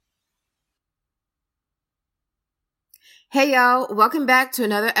Hey y'all, welcome back to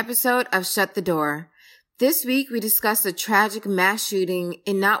another episode of Shut the Door. This week we discuss the tragic mass shooting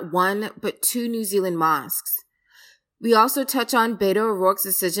in not one, but two New Zealand mosques. We also touch on Beto O'Rourke's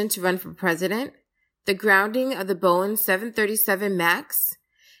decision to run for president, the grounding of the Boeing 737 MAX,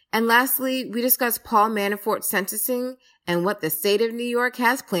 and lastly, we discuss Paul Manafort's sentencing and what the state of New York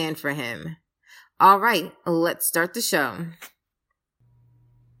has planned for him. All right, let's start the show.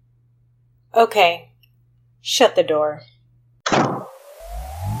 Okay, shut the door.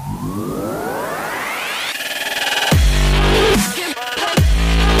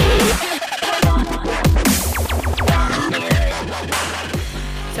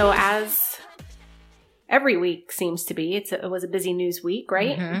 So as every week seems to be, it was a busy news week,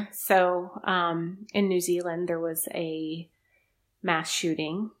 right? Mm-hmm. So in New Zealand, there was a mass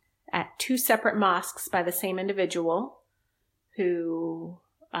shooting at two separate mosques by the same individual who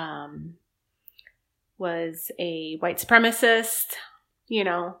was a white supremacist,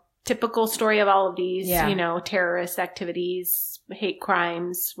 typical story of all of these, terrorist activities, hate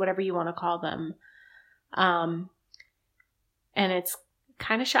crimes, whatever you want to call them. And it's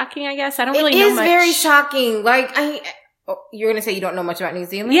kind of shocking, I guess. I don't really know much. It is very shocking. You're going to say you don't know much about New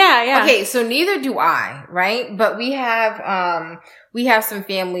Zealand? Yeah. Okay, so neither do I, right? But we have some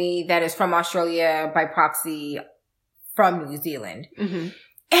family that is from Australia by proxy from New Zealand. Mm-hmm.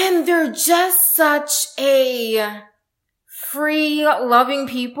 And they're just such a free, loving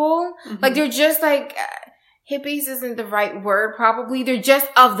people. Mm-hmm. Like, they're just like, hippies isn't the right word, probably. They're just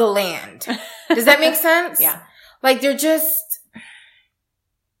of the land. Does that make sense? Yeah. Like, they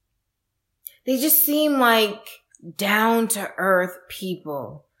just seem like down-to-earth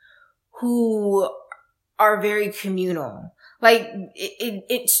people who are very communal. Like,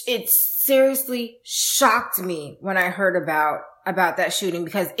 it seriously shocked me when I heard about that shooting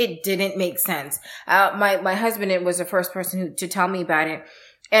because it didn't make sense. My husband was the first person to tell me about it.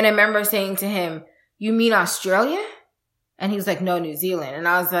 And I remember saying to him, "You mean Australia?" And he was like, "No, New Zealand." And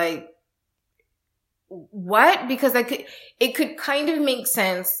I was like, "What?" Because it could kind of make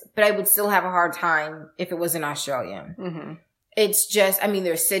sense, but I would still have a hard time if it was in Australia. Mm-hmm. It's just,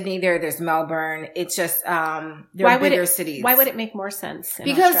 there's Sydney there's Melbourne. It's just, they're bigger cities. Why would it make more sense in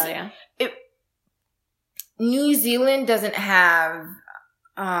because Australia? New Zealand doesn't have,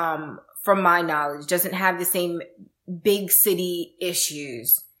 from my knowledge, doesn't have the same big city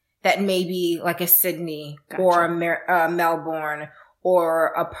issues that maybe like a Sydney Gotcha. or a Melbourne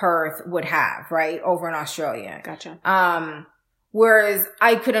or a Perth would have, right? Over in Australia. Gotcha. Whereas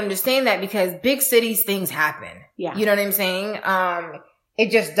I could understand that because big cities, things happen. Yeah. You know what I'm saying? It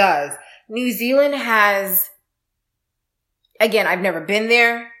just does. New Zealand has, again, I've never been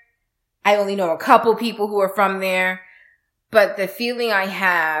there. I only know a couple people who are from there, but the feeling I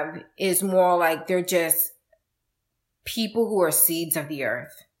have is more like they're just people who are seeds of the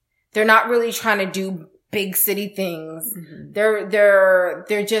earth. They're not really trying to do big city things. Mm-hmm. They're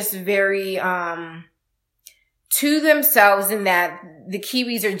just very, to themselves in that the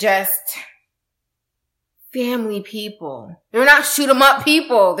Kiwis are just family people. They're not shoot 'em up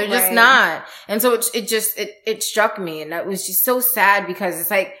people. They're just not. And so it struck me, and that was just so sad because it's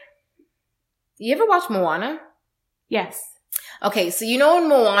like, you ever watch Moana? Yes. Okay, so in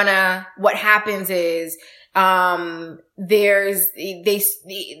Moana, what happens is,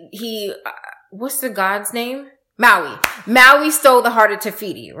 what's the god's name? Maui. Maui stole the heart of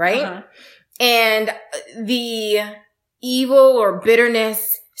Te-Fiti, right? Uh-huh. And the evil or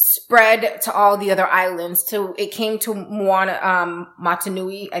bitterness spread to all the other islands. It came to Moana,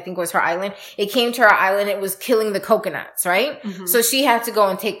 Motunui, I think was her island. It came to her island. It was killing the coconuts, right? Mm-hmm. So she had to go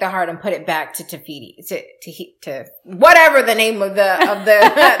and take the heart and put it back to Te-Fiti, to whatever the name of the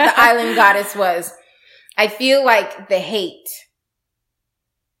the island goddess was. I feel like the hate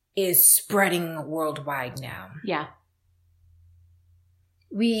is spreading worldwide now. Yeah.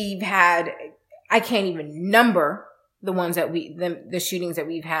 We've had, I can't even number the ones that the shootings that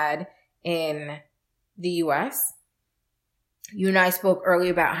we've had in the U.S. You and I spoke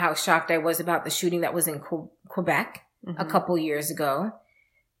earlier about how shocked I was about the shooting that was in Quebec a couple years ago.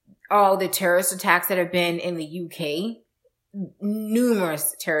 All the terrorist attacks that have been in the U.K.,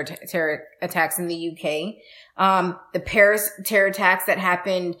 numerous terror attacks in the U.K. The Paris terror attacks that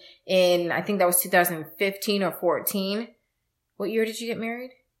happened in, I think that was 2015 or 14. What year did you get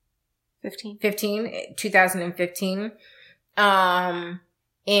married? 2015.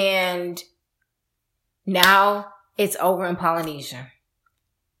 And now it's over in Polynesia.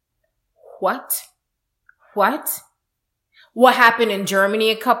 What? What happened in Germany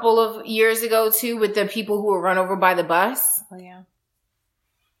a couple of years ago, too, with the people who were run over by the bus? Oh, yeah.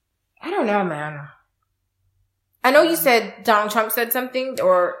 I don't know, man. I know you said Donald Trump said something,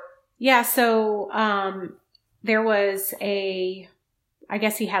 or... Yeah, so there was I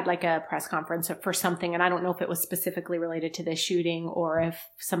guess he had like a press conference for something, and I don't know if it was specifically related to this shooting or if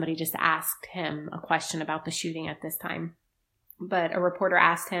somebody just asked him a question about the shooting at this time. But a reporter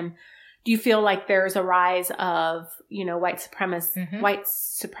asked him, do you feel like there's a rise of, white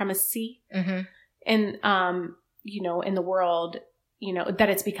supremacy in, in the world, that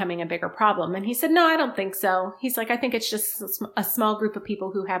it's becoming a bigger problem? And he said, no, I don't think so. He's like, I think it's just a small group of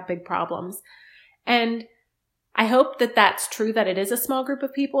people who have big problems. And I hope that that's true, that it is a small group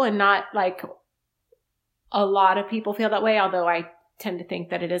of people and not like a lot of people feel that way, although I tend to think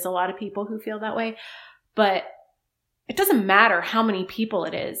that it is a lot of people who feel that way. But it doesn't matter how many people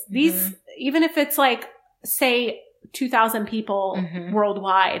it is. These, even if it's like, say, 2,000 people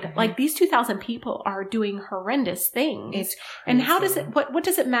worldwide, like these 2,000 people are doing horrendous things. It's crazy. And how does it, what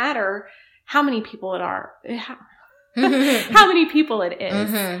does it matter how many people it are? How many people it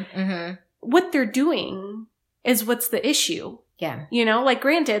is? What they're doing is what's the issue. Yeah. Like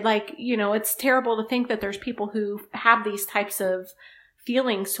granted, like, it's terrible to think that there's people who have these types of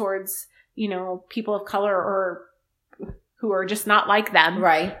feelings towards, people of color or who are just not like them.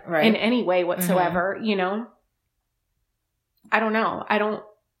 Right. In any way whatsoever, I don't know. I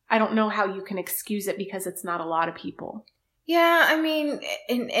don't know how you can excuse it because it's not a lot of people. Yeah, I mean,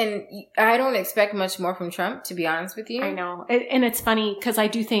 and I don't expect much more from Trump, to be honest with you. I know. And it's funny because I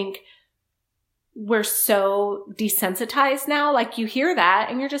do think we're so desensitized now. Like you hear that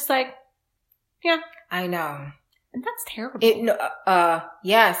and you're just like, yeah. I know. And that's terrible.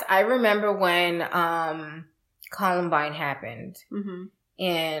 Yes, I remember when Columbine happened.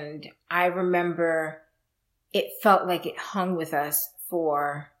 And I remember it felt like it hung with us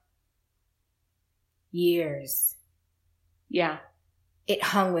for years. Yeah. It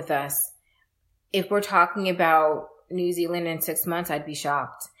hung with us. If we're talking about New Zealand in 6 months, I'd be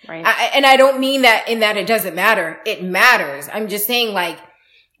shocked. Right. And I don't mean that in that it doesn't matter. It matters. I'm just saying, like,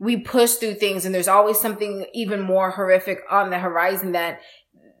 we push through things and there's always something even more horrific on the horizon, that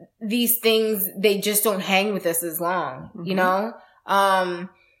these things, they just don't hang with us as long,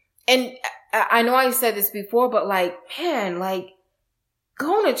 And I know I said this before, but like, man, like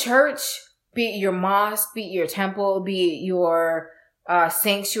going to church, be it your mosque, be it your temple, be it your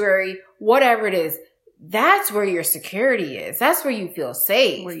sanctuary, whatever it is, that's where your security is. That's where you feel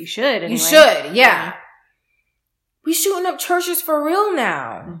safe. Where you should, anyway. You should, yeah. We shooting up churches for real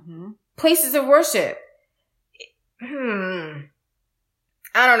now. Places of worship. I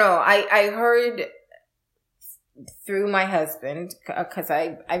don't know. I heard through my husband, because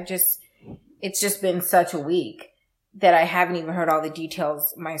it's just been such a week that I haven't even heard all the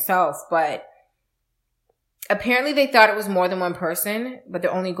details myself, but apparently they thought it was more than one person, but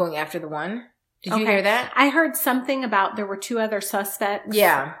they're only going after the one. Did you hear that? I heard something about there were 2 other suspects.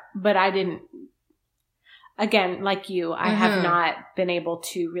 Yeah. But I didn't, again, like you, I have not been able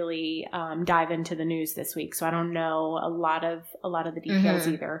to really dive into the news this week, so I don't know a lot of the details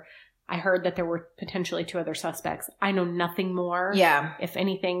either. I heard that there were potentially 2 other suspects. I know nothing more. Yeah. If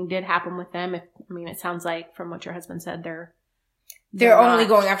anything did happen with them, it sounds like from what your husband said, they're only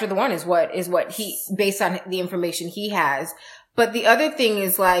going after the one is what he, based on the information he has. But the other thing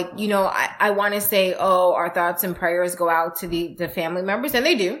is like, I want to say, our thoughts and prayers go out to the family members, and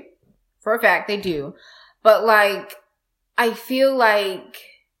they do. For a fact, they do. But like, I feel like,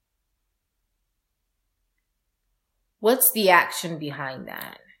 what's the action behind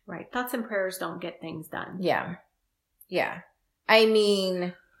that? Right. Thoughts and prayers don't get things done. Yeah. Yeah. I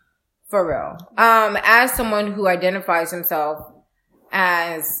mean, for real. As someone who identifies himself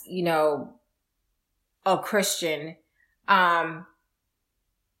as, a Christian, it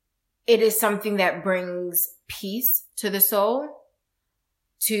is something that brings peace to the soul,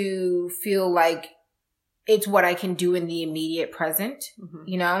 to feel like it's what I can do in the immediate present,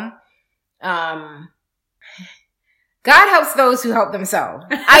 God helps those who help themselves.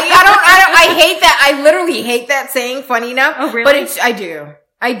 I hate that. I literally hate that saying, funny enough. Oh, really? But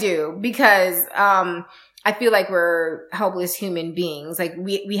I do because, I feel like we're helpless human beings. Like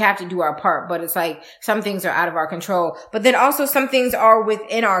we have to do our part, but it's like some things are out of our control, but then also some things are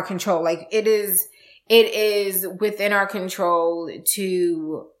within our control. Like it is within our control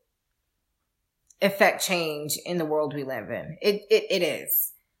to affect change in the world we live in. It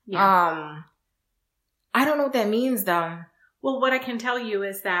is. Yeah. I don't know what that means though. Well, what I can tell you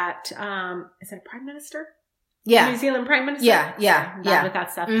is that, is it a prime minister? Yeah. The New Zealand prime minister? Yeah. With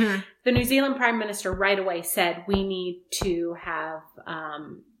that stuff. The New Zealand prime minister right away said, we need to have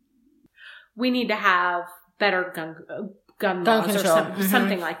better gun laws control. or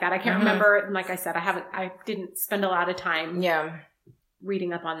something like that. I can't remember. And like I said, I didn't spend a lot of time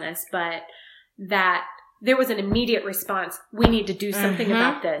reading up on this, but that there was an immediate response. We need to do something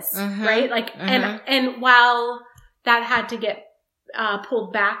about this, right? Like, and while that had to get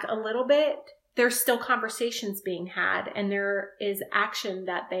pulled back a little bit, there's still conversations being had, and there is action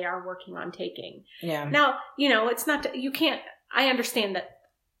that they are working on taking. Yeah. Now, it's not, you can't, I understand that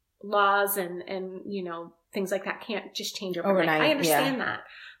laws and, things like that can't just change overnight. I understand that.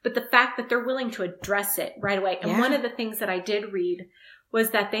 But the fact that they're willing to address it right away. And one of the things that I did read was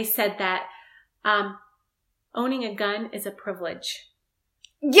that they said that, owning a gun is a privilege.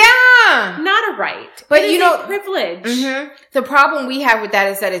 Yeah. Not a right. But it is a privilege. The problem we have with that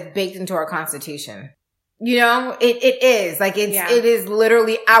is that it's baked into our Constitution. It is. Like it is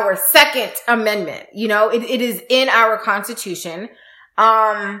literally our Second Amendment. It is in our Constitution.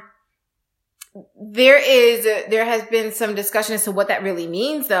 There has been some discussion as to what that really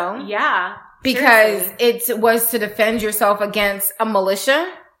means though. Yeah. Because it was to defend yourself against a militia,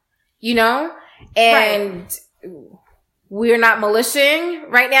 and we're not militiaing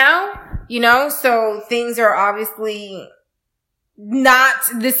right now, so things are obviously not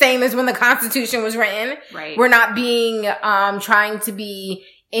the same as when the Constitution was written. Right. We're not being, trying to be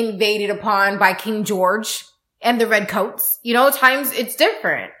invaded upon by King George and the Redcoats. Times it's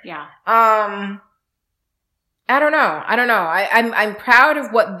different. Yeah. I don't know. I'm proud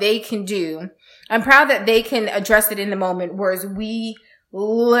of what they can do. I'm proud that they can address it in the moment, whereas we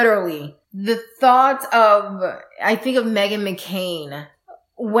literally, the thought of, I think of Meghan McCain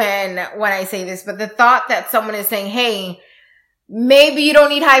when I say this, but the thought that someone is saying, hey, maybe you don't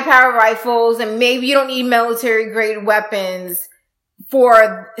need high power rifles and maybe you don't need military grade weapons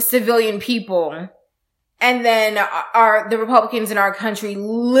for civilian people. And then the Republicans in our country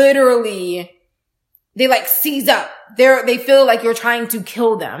literally, they seize up. They feel like you're trying to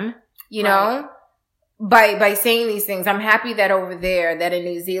kill them, know, by saying these things. I'm happy that over there, that in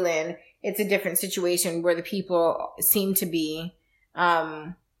New Zealand, it's a different situation where the people seem to be,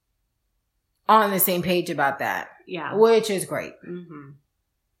 on the same page about that. Yeah. Which is great.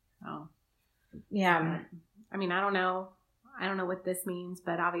 Oh. Yeah. I mean, I don't know what this means,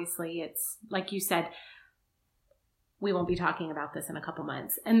 but obviously it's, like you said, we won't be talking about this in a couple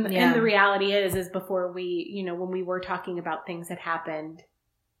months. And the reality is before we, when we were talking about things that happened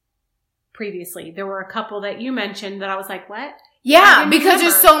previously, there were a couple that you mentioned that I was like, what? Yeah, because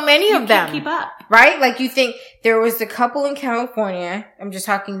there's so many of them. Keep up. Right? Like you think there was a couple in California. I'm just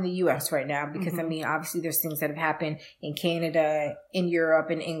talking the US right now because I mean, obviously there's things that have happened in Canada, in Europe,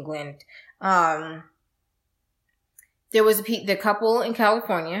 in England. There was the couple in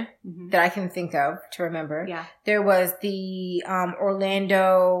California that I can think of to remember. Yeah. There was the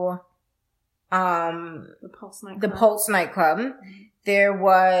Orlando, the Pulse nightclub. There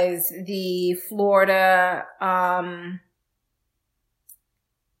was the Florida,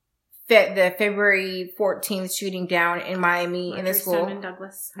 the February 14th shooting down in Miami in the school. Marjory Stoneman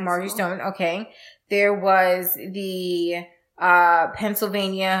Douglas. Marjory Stone. Okay. There was the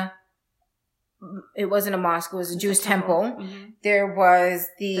Pennsylvania. It wasn't a mosque. It was a Jewish temple. There was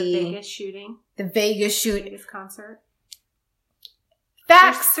the Vegas shooting. The Vegas concert.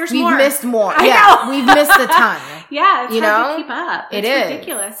 Facts. We've missed more. I know. We've missed a ton. Yeah, it's hard to keep up. It's is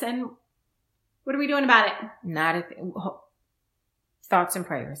ridiculous. And what are we doing about it? Not a thing. Thoughts and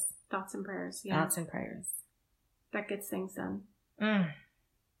prayers. Thoughts and prayers. Yeah. Thoughts and prayers. That gets things done.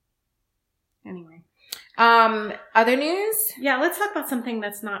 Anyway. Other news? Yeah, let's talk about something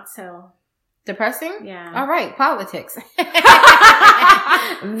that's not so depressing? Yeah. All right. Politics. That's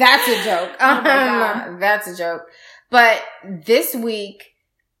a joke. That's a joke. But this week,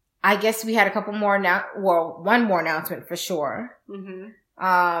 I guess we had a couple more one more announcement for sure.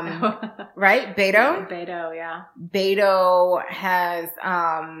 Right? Beto? Beto, yeah. Beto has,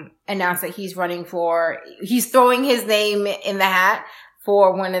 announced that he's throwing his name in the hat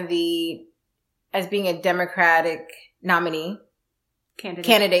for as being a Democratic nominee.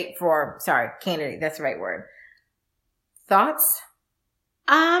 Candidate, that's the right word. Thoughts?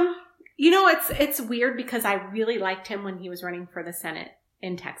 It's weird because I really liked him when he was running for the Senate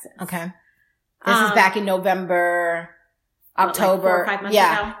in Texas. Okay. This is back in November, October. 4 or 5 months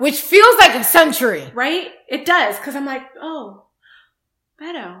ago? Which feels like a century. Right? It does, because I'm like, oh,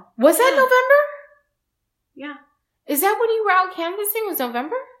 Beto. Was that November? Yeah. Is that when you were out canvassing? Was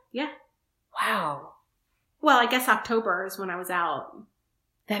November? Yeah. Wow. Well, I guess October is when I was out.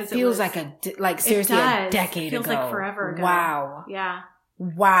 That feels seriously a decade ago. It feels like forever ago. Wow. Yeah.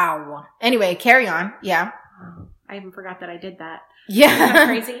 Wow. Anyway, carry on. Yeah. I even forgot that I did that. Yeah. Isn't that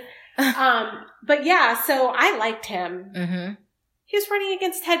crazy? But yeah, so I liked him. Mm-hmm. He was running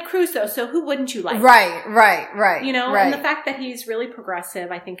against Ted Cruz, though, so who wouldn't you like? Right. You know, right. and the fact that he's really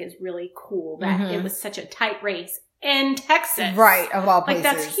progressive, I think, is really cool. That it was such a tight race in Texas, right? Of all places,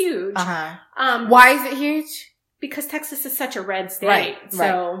 like that's huge. Why is it huge? Because Texas is such a red state.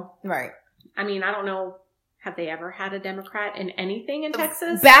 Right. I mean, I don't know. Have they ever had a Democrat in anything in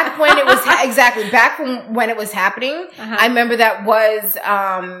Texas? Back when it was back when it was happening, I remember that was.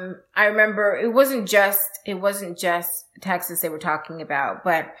 I remember it wasn't just Texas they were talking about,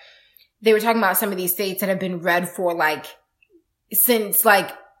 but they were talking about some of these states that have been red for since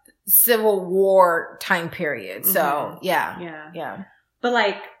Civil War time period. So yeah.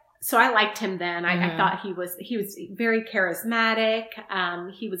 But so I liked him then. I thought he was very charismatic.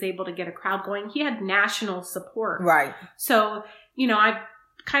 He was able to get a crowd going. He had national support. Right. So, I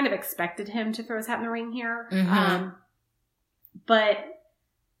kind of expected him to throw his hat in the ring here. But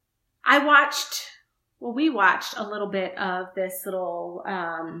we watched a little bit of this little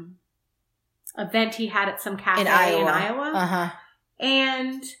event he had at some cafe in Iowa.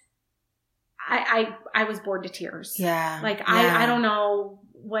 And I was bored to tears. Yeah. I don't know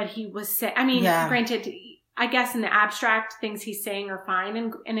what he was saying. I mean, granted, I guess in the abstract, things he's saying are fine,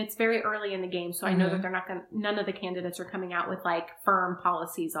 and it's very early in the game, so I know that none of the candidates are coming out with firm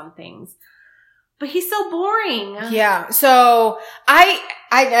policies on things. But he's so boring. Yeah. So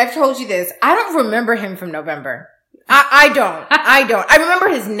I've told you this. I don't remember him from November. I don't. I remember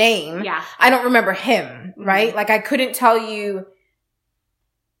his name. Yeah. I don't remember him. Right. I couldn't tell you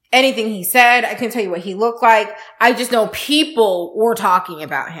anything he said. I couldn't tell you what he looked like. I just know people were talking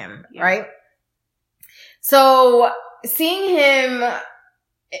about him, right? So seeing him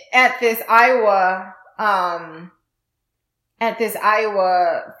at this Iowa,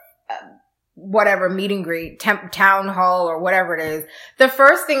 whatever meet and greet, town hall or whatever it is, the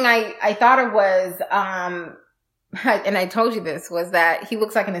first thing I thought of was, and I told you this, was that he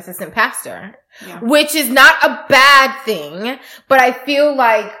looks like an assistant pastor, which is not a bad thing, but I feel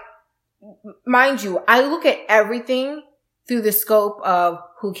like, mind you, I look at everything through the scope of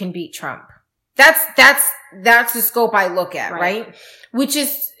who can beat Trump. That's the scope I look at, right? Which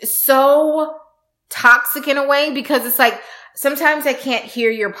is so toxic in a way, because it's sometimes I can't hear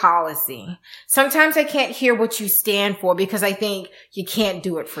your policy. Sometimes I can't hear what you stand for because I think you can't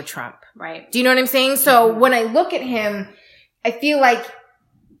do it for Trump. Right. Do you know what I'm saying? So when I look at him, I feel like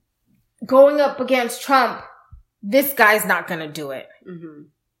going up against Trump, this guy's not going to do it.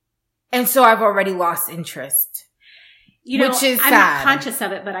 And so I've already lost interest. Which is sad. I'm not conscious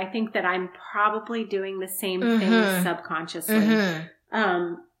of it, but I think that I'm probably doing the same thing subconsciously.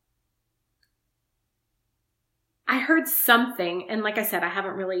 I heard something, and like I said, I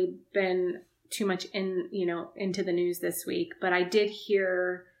haven't really been too much into the news this week, but I did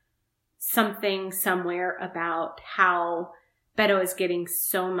hear something somewhere about how Beto is getting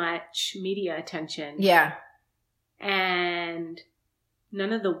so much media attention. Yeah. And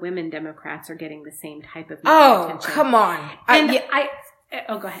none of the women Democrats are getting the same type of media attention. Oh, come on.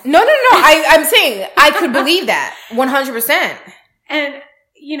 Go ahead. No. I'm saying I could believe that 100%. And,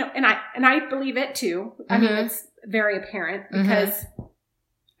 and I believe it too. I mean, it's very apparent because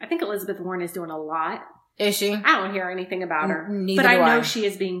I think Elizabeth Warren is doing a lot. Is she? I don't hear anything about her. Neither but I do know she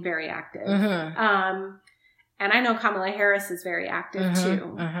is being very active. And I know Kamala Harris is very active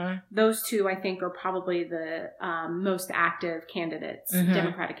too. Those two, I think, are probably the most active candidates,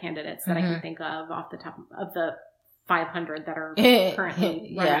 Democratic candidates that I can think of off the top of the 500 that are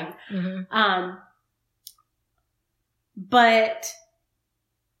currently running. But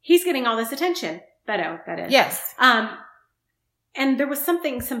he's getting all this attention. Beto, that is. Yes. And there was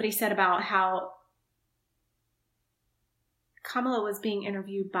something somebody said about how Kamala was being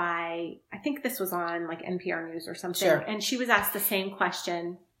interviewed by, I think this was on NPR News or something. Sure. And she was asked the same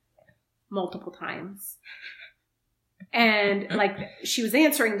question multiple times. And she was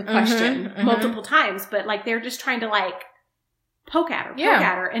answering the question multiple times, but they're just trying to poke at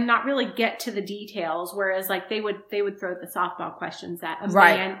her and not really get to the details. Whereas they would throw the softball questions at a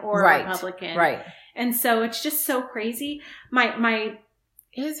man or a Republican. Right. And so it's just so crazy.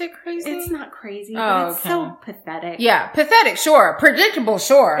 Is it crazy? It's not crazy, but it's so pathetic. Yeah, pathetic, sure. Predictable,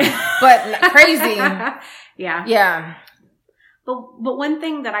 sure. But crazy. Yeah. Yeah. But one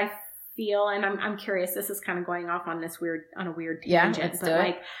thing that I feel, and I'm curious, this is kind of going off on a weird tangent,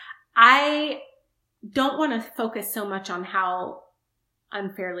 but I don't want to focus so much on how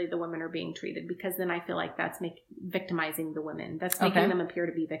unfairly the women are being treated, because then I feel like that's victimizing the women. That's making them appear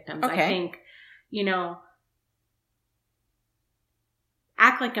to be victims. I think,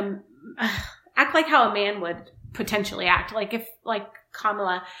 act like how a man would potentially act. Like if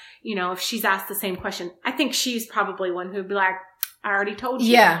Kamala, if she's asked the same question, I think she's probably one who'd be like, I already told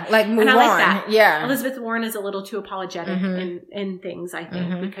you. Yeah, like move and I on. Like that. Yeah. Elizabeth Warren is a little too apologetic in things, I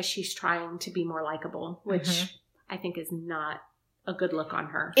think, because she's trying to be more likable, which I think is not a good look on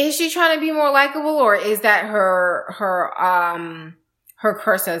her. Is she trying to be more likable, or is that her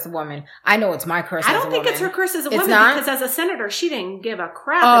curse as a woman? I know it's my curse as a woman. I don't think it's her curse as a woman because as a senator, she didn't give a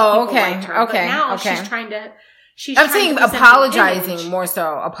crap if people liked her. But now she's trying to... I'm saying apologizing more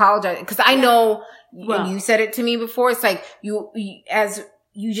so. Apologizing. Because I know, and you said it to me before, it's like you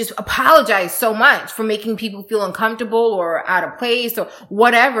just apologize so much for making people feel uncomfortable or out of place or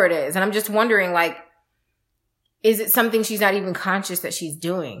whatever it is. And I'm just wondering, like, is it something she's not even conscious that she's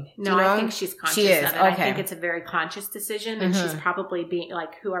doing? No, I think she's conscious of it. Okay. I think it's a very conscious decision, and she's probably being,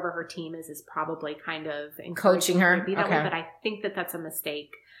 like, whoever her team is probably kind of coaching her to be that way, but I think that's a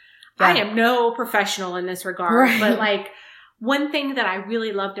mistake. Yeah. I am no professional in this regard, but like one thing that I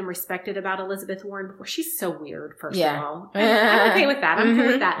really loved and respected about Elizabeth Warren before, she's so weird, first of all. And I'm okay with that. I'm okay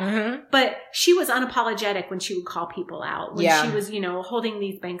with that. But she was unapologetic when she would call people out, when she was, holding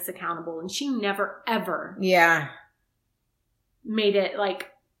these banks accountable, and she never, ever made it like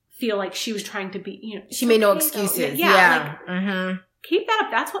feel like she was trying to be, she made no excuses. Keep that up.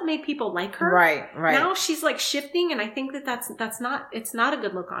 That's what made people like her. Right. Now she's like shifting, and I think that's not, it's not a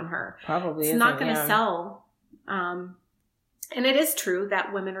good look on her. Probably it's not going to sell. And it is true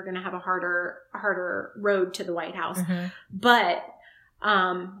that women are going to have a harder road to the White House. But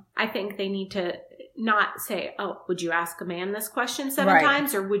I think they need to not say, oh, would you ask a man this question 7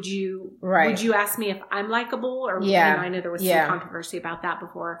 times? Or would you ask me if I'm likable? Or, I know there was some controversy about that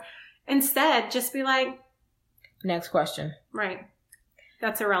before. Instead, just be like, next question. Right.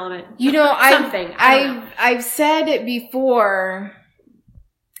 That's irrelevant. I've said it before.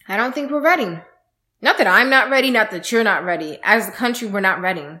 I don't think we're ready. Not that I'm not ready, not that you're not ready. As a country, we're not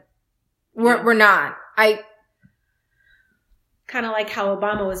ready. We're not. Kind of like how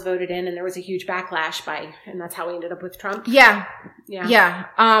Obama was voted in, and there was a huge backlash and that's how we ended up with Trump. Yeah.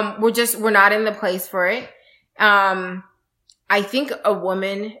 We're not in the place for it. I think a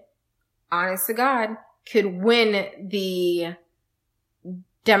woman, honest to God, could win the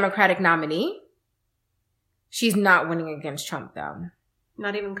Democratic nominee. She's not winning against Trump, though.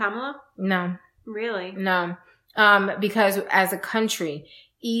 Not even Kamala? No. Really? No. Because as a country,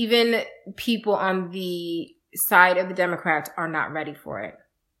 even people on the side of the Democrats are not ready for it.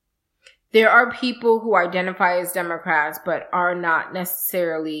 There are people who identify as Democrats, but are not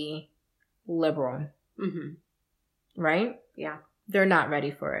necessarily liberal. Right? Yeah. They're not ready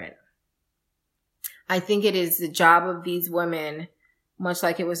for it. I think it is the job of these women, much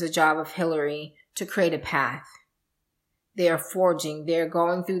like it was the job of Hillary, to create a path. They are forging, they're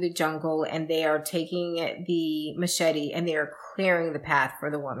going through the jungle, and they are taking the machete and they are clearing the path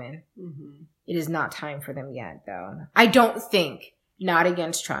for the woman. It is not time for them yet, though. I don't think, not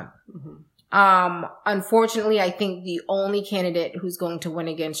against Trump. Unfortunately, I think the only candidate who's going to win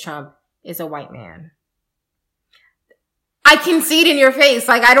against Trump is a white man. I can see it in your face.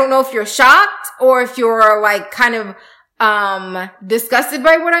 Like, I don't know if you're shocked or if you're like kind of disgusted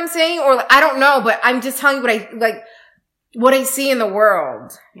by what I'm saying, or I don't know, but I'm just telling you what I see in the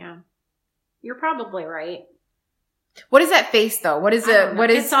world. Yeah. You're probably right. What is that face though? What is it? What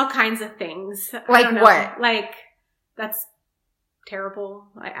is? It's all kinds of things. Like what? Like, that's terrible.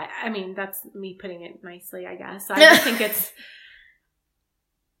 I mean, that's me putting it nicely, I guess. I just think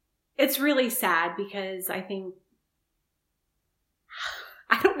it's really sad because I think,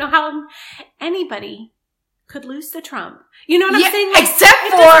 I don't know how anybody could lose to Trump. You know what I'm saying? Like, except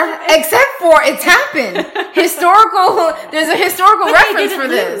for it's happened. There's a historical reference for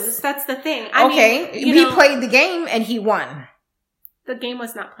this. Lose. That's the thing. I mean, he played the game and he won. The game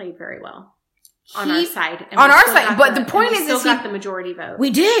was not played very well on our side. But the point is, still got the majority vote. We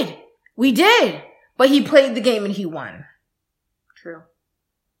did. But he played the game and he won. True.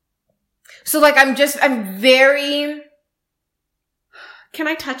 So like, I'm very... Can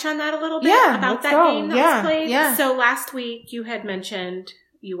I touch on that a little bit? Yeah, about that game that was played? Yeah. So last week you had mentioned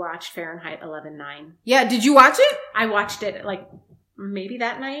you watched Fahrenheit 11/9. Yeah, did you watch it? I watched it like maybe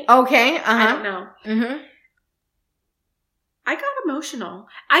that night. Okay, I don't know. I got emotional.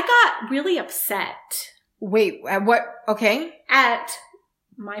 I got really upset. Wait, at what? Okay. At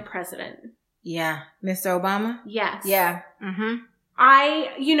my president. Yeah. Mr. Obama? Yes. Yeah.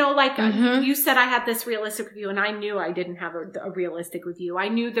 You said I had this realistic review, and I knew I didn't have a realistic review. I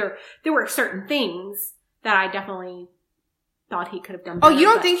knew there were certain things that I definitely thought he could have done better. Oh, you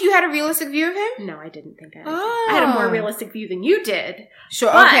don't think you had a realistic view of him? No, I didn't think I did. I had a more realistic view than you did. Sure,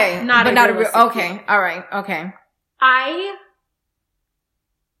 okay. Not a realistic view. Okay, all right, okay. I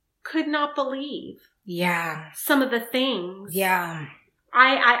could not believe some of the things. Yeah.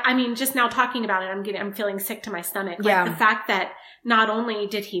 I mean, just now talking about it, I'm feeling sick to my stomach. Like the fact that not only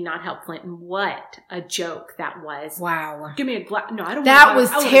did he not help Clinton, what a joke that was. Wow. Give me a glass. No, I don't That was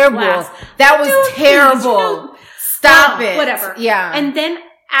terrible. That was terrible. Stop it. Whatever. Yeah. And then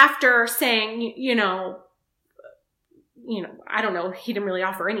after saying, you know, I don't know, he didn't really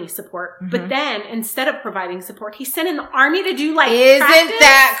offer any support. But then instead of providing support, he sent in the army to do like Isn't practice.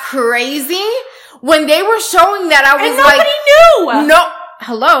 that crazy? When they were showing that, I was and nobody knew. No.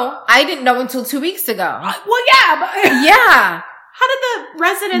 Hello. I didn't know until 2 weeks ago. Well, yeah. But yeah. How did the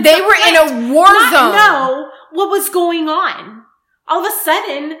residents They were in a war zone. Know what was going on? All of a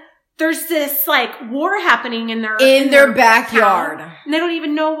sudden, there's this like war happening in their backyard. Town, and they don't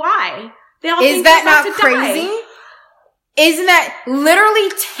even know why. They all Is think that they're about not to crazy? Die. Isn't that literally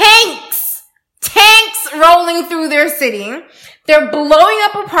tanks rolling through their city? They're blowing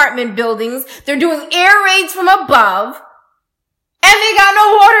up apartment buildings. They're doing air raids from above. And they got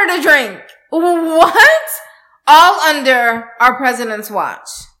no water to drink. What? All under our president's watch.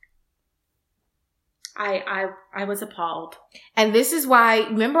 I was appalled. And this is why,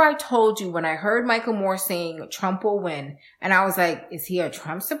 remember I told you when I heard Michael Moore saying Trump will win, and I was like, is he a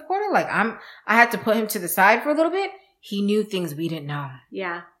Trump supporter? Like I had to put him to the side for a little bit. He knew things we didn't know.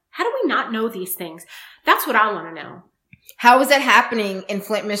 Yeah. How do we not know these things? That's what I want to know. How is that happening in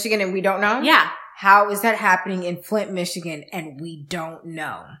Flint, Michigan, and we don't know? Yeah. How is that happening in Flint, Michigan, and we don't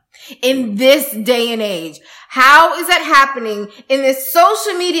know? In this day and age, how is that happening in this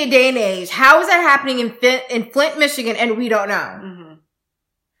social media day and age? How is that happening in Flint, Michigan, and we don't know? Mm-hmm.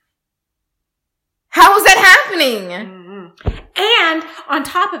 How is that happening? Mm-hmm. And on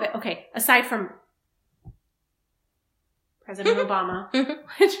top of it, okay, aside from President Obama,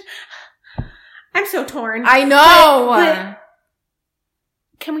 which I'm so torn. I know. But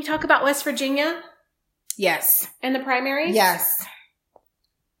can we talk about West Virginia? Yes. And the primaries? Yes.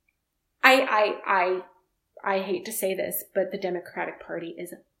 I hate to say this, but the Democratic Party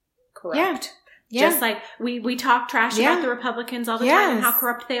is corrupt. Yeah. Just like we talk trash about the Republicans all the time and how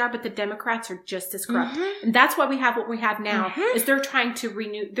corrupt they are, but the Democrats are just as corrupt. Mm-hmm. And that's why we have what we have now, is they're trying to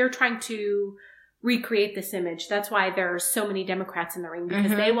recreate this image. That's why there are so many Democrats in the ring,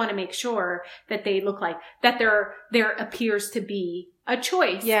 because they want to make sure that they look like, that there appears to be a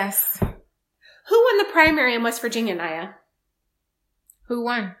choice. Yes. Who won the primary in West Virginia, Naya? Who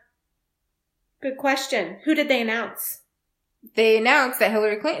won? Good question. Who did they announce? They announced that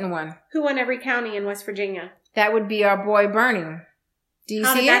Hillary Clinton won. Who won every county in West Virginia? That would be our boy Bernie. Do you see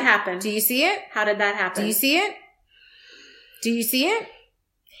it? How did that happen? Do you see it? How did that happen? Do you see it? Do you see it?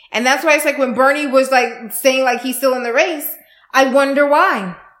 And that's why it's like when Bernie was like saying like he's still in the race, I wonder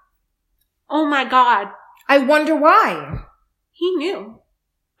why. Oh my God. I wonder why. He knew.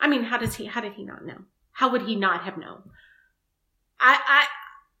 I mean, how did he not know? How would he not have known? I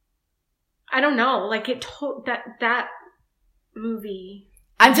don't know. Like that movie.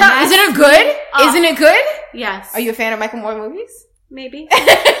 I'm telling. Isn't it good? Isn't it good? Yes. Are you a fan of Michael Moore movies? Maybe.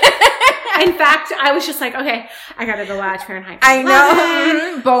 In fact, I was just like, okay, I gotta go watch Fahrenheit. I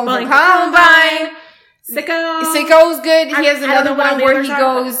know. Bones of Columbine. Sicko's good. He has another one where he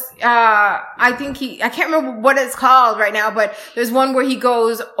goes, I can't remember what it's called right now, but there's one where he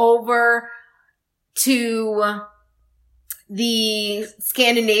goes over to the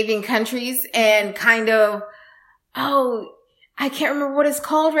Scandinavian countries and kind of, I can't remember what it's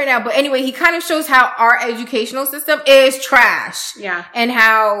called right now, but anyway, he kind of shows how our educational system is trash. Yeah. And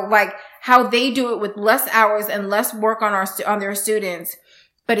how they do it with less hours and less work on their students,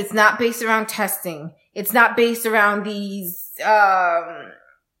 but it's not based around testing. It's not based around these,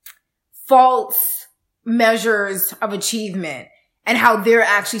 false measures of achievement, and how they're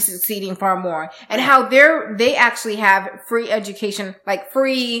actually succeeding far more, and how they actually have free education, like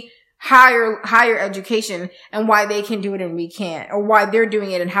free higher education, and why they can do it and we can't, or why they're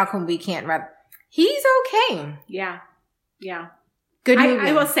doing it and how come we can't. Right? He's okay. Yeah. Yeah. Good movie.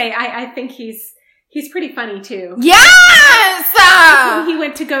 I will say, I think he's pretty funny too. Yes! He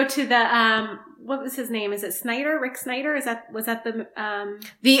went to go to the, what was his name? Is it Snyder? Rick Snyder? Was that the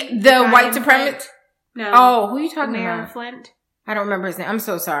white supremacist? No. Oh, who are you talking Mayor about? of Flint? I don't remember his name. I'm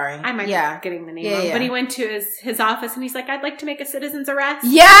so sorry. I might be getting the name wrong. But he went to his office and he's like, I'd like to make a citizen's arrest.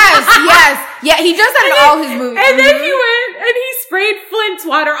 Yes. Yeah, he does that in all his movies. And then he went and he sprayed Flint's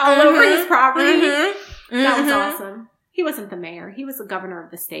water all over his property. That was awesome. He wasn't the mayor. He was the governor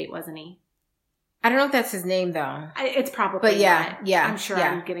of the state, wasn't he? I don't know if that's his name though. It's probably but not. I'm sure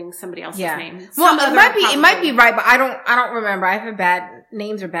I'm getting somebody else's name. Well, it might be right, but I don't remember. I have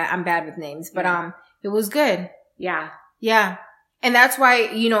names are bad. I'm bad with names, but it was good. Yeah. Yeah. And that's why,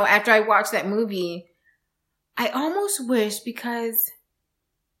 you know, after I watched that movie, I almost wish, because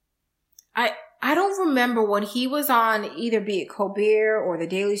I don't remember when he was on, either be it Colbert or The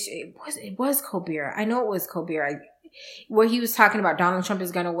Daily Show. It was Colbert. I know it was Colbert. Where he was talking about Donald Trump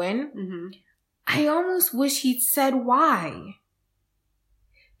is going to win. Mm-hmm. I almost wish he'd said why.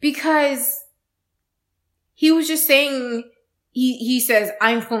 Because he was just saying, he says,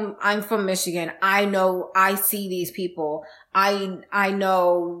 I'm from Michigan. I know, I see these people. I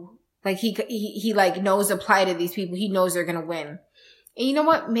know, like he like knows the plight of these people. He knows they're going to win. And you know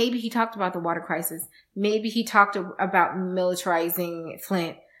what? Maybe he talked about the water crisis. Maybe he talked about militarizing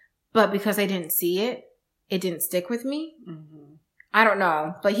Flint. But because I didn't see it, it didn't stick with me. Mm-hmm. I don't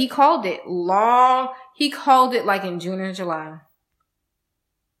know. But he called it he called it like in June or July.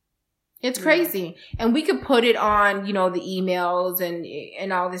 It's crazy. Yeah. And we could put it on, you know, the emails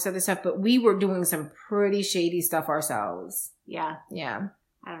and all this other stuff. But we were doing some pretty shady stuff ourselves. Yeah. Yeah.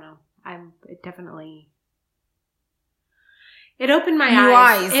 I don't know. It definitely... It opened my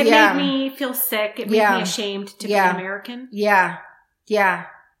eyes. It made me feel sick. It made me ashamed to be American. Yeah. Yeah.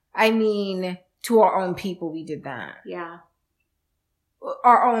 I mean, to our own people, we did that. Yeah.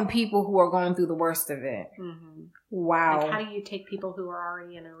 Our own people who are going through the worst of it. Mm-hmm. Wow. Like, how do you take people who are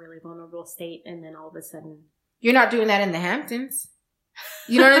already in a really vulnerable state and then all of a sudden... You're not doing that in the Hamptons.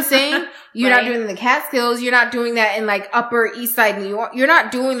 You know what I'm saying? You're not doing it in the Catskills. You're not doing that in like Upper East Side New York. You're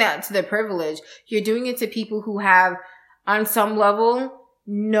not doing that to the privileged. You're doing it to people who have... on some level,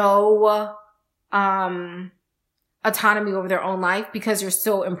 no autonomy over their own life because you're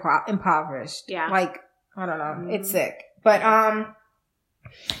so impoverished. Yeah. Like, I don't know. Mm-hmm. It's sick. But,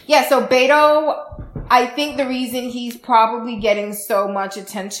 yeah, so Beto, I think the reason he's probably getting so much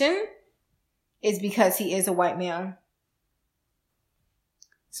attention is because he is a white male.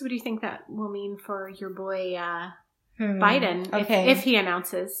 So what do you think that will mean for your boy, Biden, if he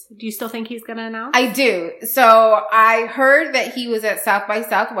announces? Do you still think he's going to announce? I do. So I heard that he was at South by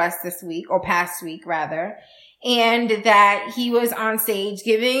Southwest this week, or past week rather, and that he was on stage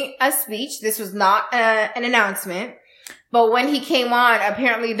giving a speech. This was not an announcement, but when he came on,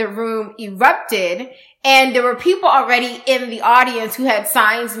 apparently the room erupted, and there were people already in the audience who had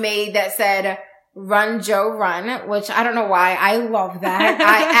signs made that said, "Run, Joe, run," which I don't know why. I love that.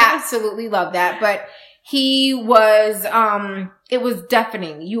 I absolutely love that. But he was, it was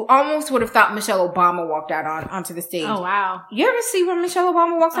deafening. You almost would have thought Michelle Obama walked out onto the stage. Oh, wow. You ever see when Michelle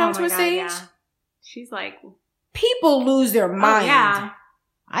Obama walks onto a stage? Yeah. She's like... People lose their mind. Oh,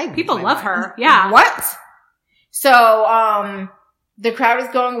 yeah. People love her. Yeah. What? So, the crowd is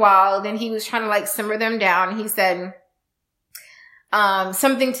going wild, and he was trying to like simmer them down. He said,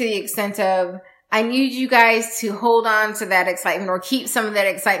 something to the extent of, "I need you guys to hold on to that excitement or keep some of that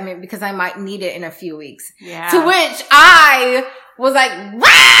excitement because I might need it in a few weeks." Yeah. To which I was like,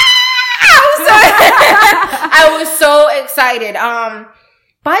 wow! I was so excited.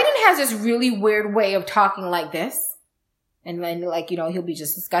 Biden has this really weird way of talking like this. And then, like, you know, he'll be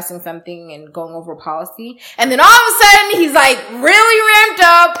just discussing something and going over policy. And then all of a sudden, he's like really ramped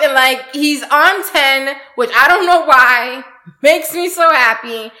up and like he's on 10, which I don't know why. Makes me so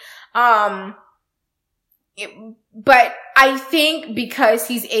happy. But I think because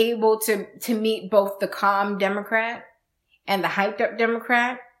he's able to meet both the calm Democrat and the hyped up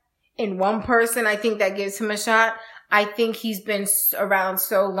Democrat in one person, I think that gives him a shot. I think he's been around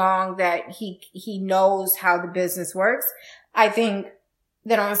so long that he knows how the business works. I think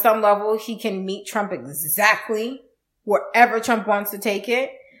that on some level he can meet Trump exactly wherever Trump wants to take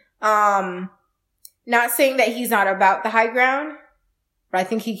it. Not saying that he's not about the high ground, but I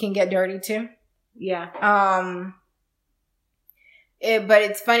think he can get dirty too. Yeah. But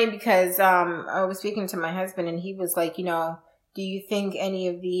it's funny because, I was speaking to my husband and he was like, you know, do you think any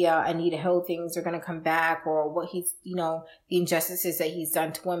of the, Anita Hill things are going to come back, or what he's, you know, the injustices that he's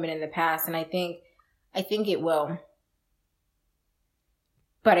done to women in the past? And I think it will.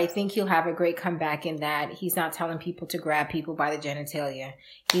 But I think he'll have a great comeback in that he's not telling people to grab people by the genitalia.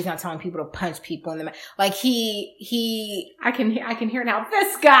 He's not telling people to punch people in the mouth. Like I can hear now.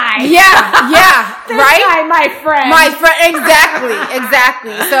 This guy. Yeah. This right? guy, my friend.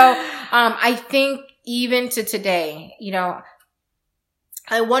 Exactly. So, I think even to today, you know,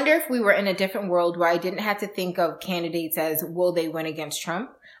 I wonder if we were in a different world where I didn't have to think of candidates as, will they win against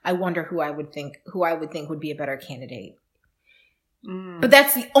Trump? I wonder who I would think would be a better candidate. But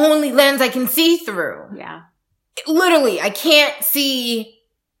that's the only lens I can see through. Yeah. Literally, I can't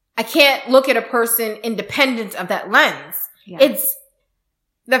look at a person independent of that lens. Yeah. It's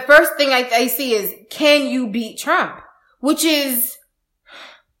the first thing I see is, can you beat Trump? Which is,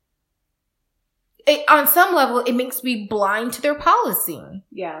 on some level, it makes me blind to their policy.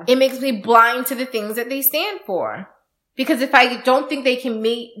 Yeah. It makes me blind to the things that they stand for. Because if I don't think they can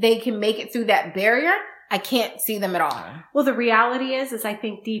make it through that barrier, I can't see them at all. Well, the reality is I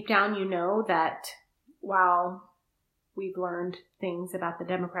think deep down you know that while we've learned things about the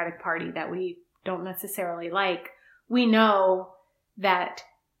Democratic Party that we don't necessarily like, we know that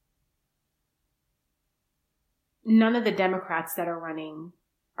none of the Democrats that are running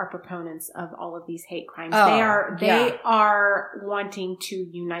are proponents of all of these hate crimes. Oh, they are wanting to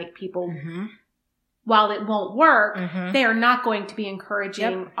unite people. Mm-hmm. While it won't work, Mm-hmm. they are not going to be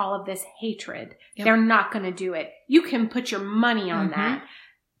encouraging Yep. all of this hatred. Yep. They're not going to do it. You can put your money on Mm-hmm. that.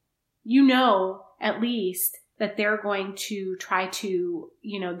 You know, at least that they're going to try to,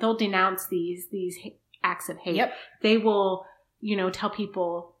 they'll denounce these acts of hate. Yep. They will, tell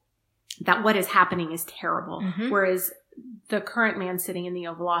people that what is happening is terrible. Mm-hmm. Whereas the current man sitting in the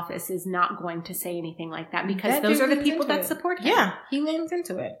Oval Office is not going to say anything like that because That those dude are the leans people into that it. support him. Yeah, he leans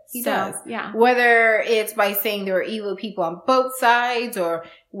into it. He So, does. Yeah. Whether it's by saying there are evil people on both sides or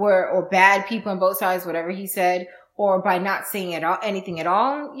bad people on both sides, whatever he said, or by not saying anything at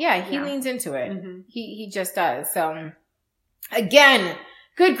all. Yeah, he Yeah. leans into it. Mm-hmm. He just does. So again,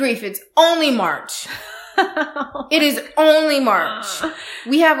 good grief. It's only March. It is only March.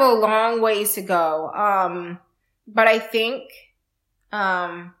 We have a long ways to go. But I think,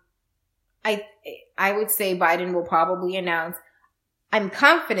 I would say Biden will probably announce. I'm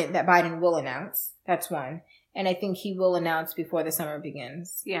confident that Biden will announce. That's one. And I think he will announce before the summer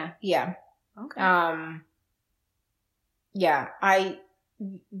begins. Yeah. Yeah. Okay. Yeah.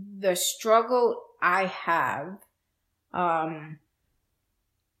 The struggle I have,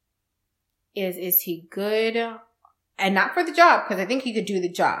 is he good? And not for the job, because I think he could do the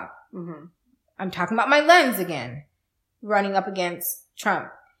job. Mm-hmm. I'm talking about my lens again. Running up against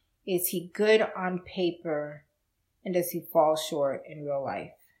Trump. Is he good on paper? And does he fall short in real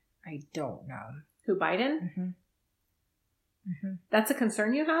life? I don't know. Who, Biden? Mm-hmm. Mm-hmm. That's a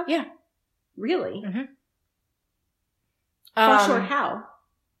concern you have? Yeah. Really? Mm-hmm. Fall short how?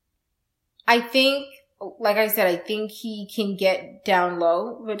 I think, like I said, I think he can get down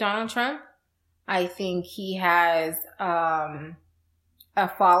low with Donald Trump. I think he has a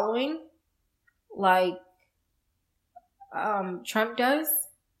following like Trump does,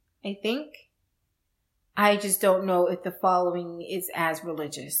 I think. I just don't know if the following is as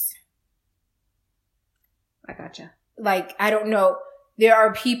religious. I gotcha. Like, I don't know. There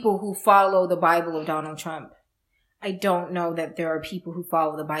are people who follow the Bible of Donald Trump. I don't know that there are people who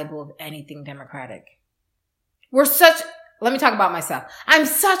follow the Bible of anything Democratic. Let me talk about myself. I'm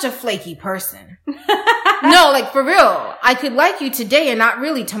such a flaky person. No, like for real. I could like you today and not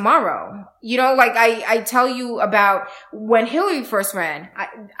really tomorrow. Like I tell you about when Hillary first ran.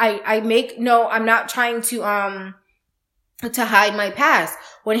 I'm not trying to hide my past.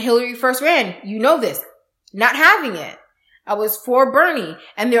 When Hillary first ran, you know this. Not having it. I was for Bernie.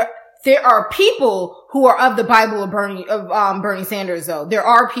 And there are people who are of the Bible of Bernie Sanders, though. There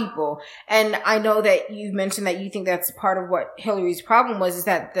are people. And I know that you've mentioned that you think that's part of what Hillary's problem was, is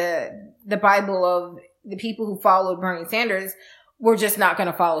that the Bible of the people who followed Bernie Sanders were just not going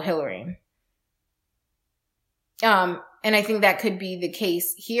to follow Hillary. And I think that could be the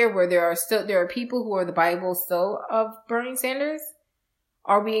case here, where there are people who are the Bible still of Bernie Sanders.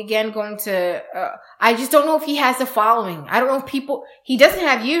 Are we again going to, I just don't know if he has a following. I don't know if he doesn't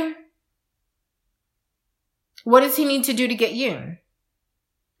have you. What does he need to do to get you?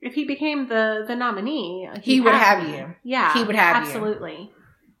 If he became the nominee, he would have you. Yeah. He would have absolutely.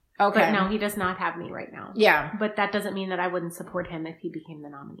 you. Okay. But no, he does not have me right now. Yeah. But that doesn't mean that I wouldn't support him if he became the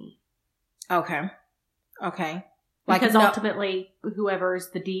nominee. Okay. Because ultimately, whoever's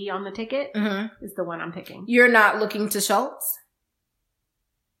the D on the ticket Mm-hmm. is the one I'm picking. You're not looking to Schultz?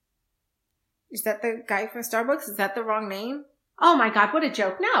 Is that the guy from Starbucks? Is that the wrong name? Oh my God, what a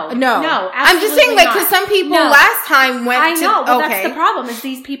joke. No. I'm just saying, like, because some people last time went I know. Well, okay. that's the problem, is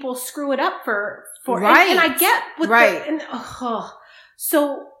these people screw it up for right. And I get with right.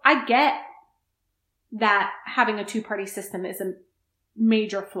 So I get that having a two-party system is a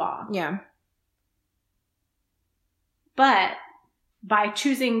major flaw. Yeah. But by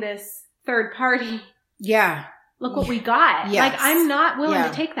choosing this third party, yeah, look what we got. Yes. Like, I'm not willing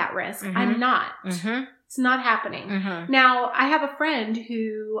to take that risk. Mm-hmm. I'm not. Mm-hmm. It's not happening. Mm-hmm. Now, I have a friend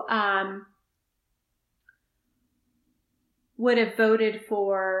who would have voted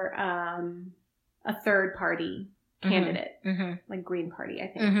for a third party candidate, Mm-hmm. like Green Party, I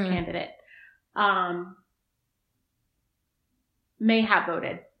think, Mm-hmm. candidate. May have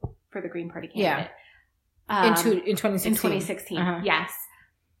voted for the Green Party candidate. In 2016. In 2016, Uh-huh. yes.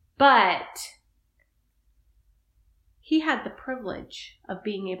 But he had the privilege of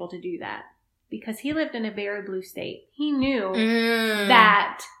being able to do that because he lived in a very blue state. He knew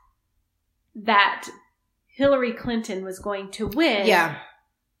that Hillary Clinton was going to win. Yeah.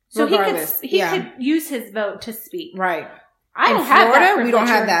 So he could use his vote to speak. Right. I don't have Florida, that privilege. we don't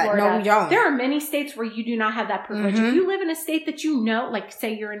have that. Florida. No, we don't. There are many states where you do not have that privilege. If you live in a state that you know, like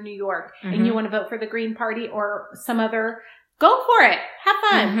say you're in New York and you want to vote for the Green Party or some other, go for it. Have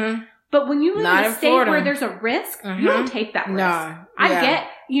fun. But when you live in a state Florida. Where there's a risk, you don't take that risk. No. I get,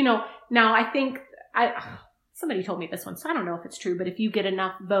 now I think somebody told me this one, so I don't know if it's true, but if you get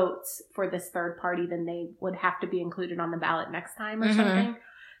enough votes for this third party, then they would have to be included on the ballot next time or something.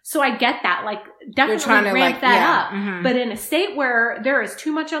 So I get that. Like, definitely ramp that up. But in a state where there is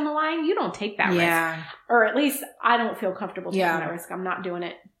too much on the line, you don't take that risk. Or at least I don't feel comfortable taking that risk. I'm not doing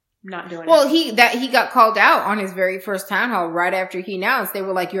it. Well, he got called out on his very first town hall right after he announced. They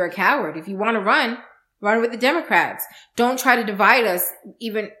were like, "You're a coward. If you want to run with the Democrats. Don't try to divide us."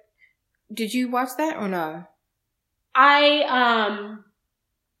 Even, did you watch that or no? I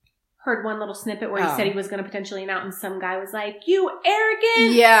heard one little snippet where he said he was going to potentially announce, and some guy was like, "You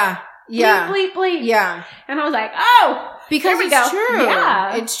arrogant." Yeah. Bleep, bleep, bleep. Yeah. And I was like, "Oh, because it's true.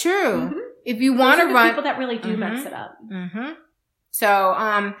 Yeah. It's true. If you want to run, people that really do mess it up." So,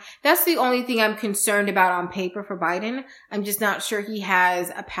 that's the only thing I'm concerned about on paper for Biden. I'm just not sure he has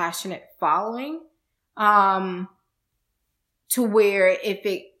a passionate following, to where if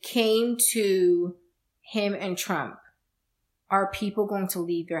it came to him and Trump, are people going to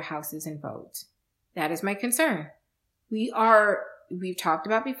leave their houses and vote? That is my concern. We've talked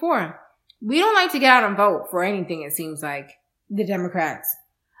about before. We don't like to get out and vote for anything, it seems like, the Democrats.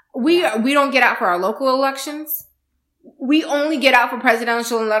 We don't get out for our local elections. We only get out for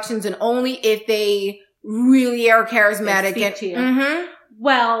presidential elections, and only if they really are charismatic. They speak to you.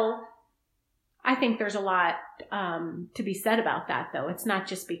 Well, I think there's a lot to be said about that, though. It's not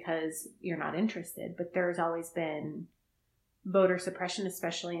just because you're not interested, but there's always been voter suppression,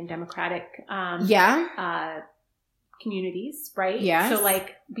 especially in Democratic communities, right? Yeah. So,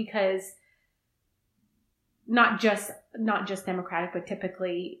 like, because not just Democratic, but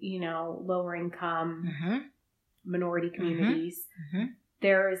typically, lower income, minority communities,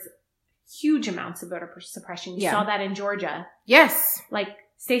 there's huge amounts of voter suppression. You saw that in Georgia. Yes. Like,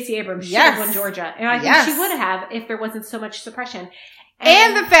 Stacey Abrams, she won Georgia. And I think she would have if there wasn't so much suppression.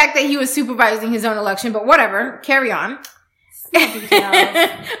 And the fact that he was supervising his own election, but whatever. Carry on.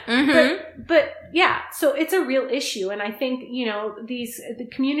 But yeah, so it's a real issue. And I think, the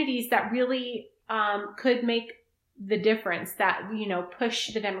communities that really could make the difference, that,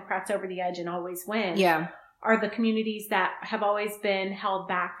 push the Democrats over the edge and always win. Yeah. Are the communities that have always been held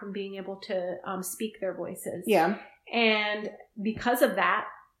back from being able to speak their voices. Yeah. And because of that,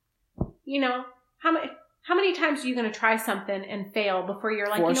 how many times are you going to try something and fail before you're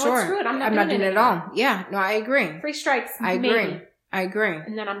like, screw it, I'm not doing it at all. Yeah, no, I agree. 3 strikes. I agree.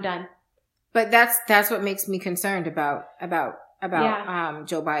 And then I'm done. But that's what makes me concerned about Joe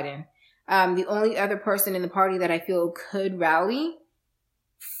Biden. The only other person in the party that I feel could rally,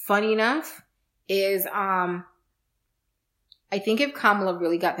 funny enough, is I think if Kamala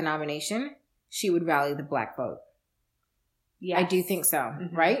really got the nomination, she would rally the black vote. Yes. I do think so,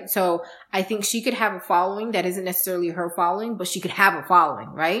 right? So I think she could have a following that isn't necessarily her following, but she could have a following,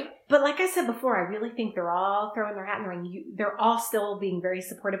 right? But like I said before, I really think they're all throwing their hat in the ring. They're all still being very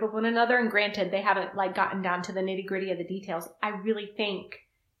supportive of one another. And granted, they haven't gotten down to the nitty gritty of the details. I really think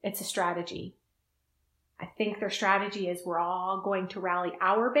it's a strategy. I think their strategy is we're all going to rally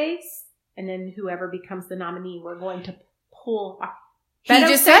our base, and then whoever becomes the nominee, we're going to pull. He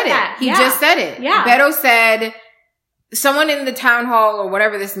just said it. He just said it. Yeah. Beto said, someone in the town hall or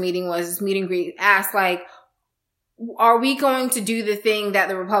whatever this meeting was, this meet and greet, asked, are we going to do the thing that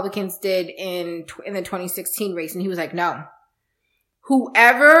the Republicans did in the 2016 race? And he was like, no.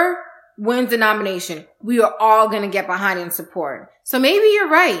 Whoever wins the nomination, we are all going to get behind and support. So maybe you're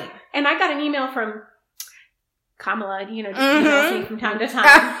right. And I got an email from Kamala, just emails me from time to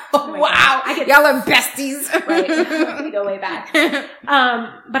time. Oh wow. Y'all are besties. Right. We go way back.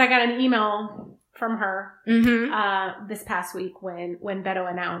 But I got an email from her this past week when Beto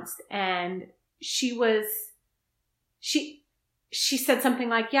announced, and she said something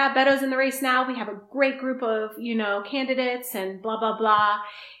like, yeah, Beto's in the race now. We have a great group of, candidates and blah, blah, blah.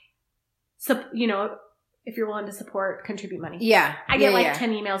 So, if you're willing to support, contribute money. Yeah. I get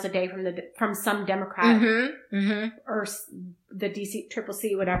 10 emails a day from some Democrat or the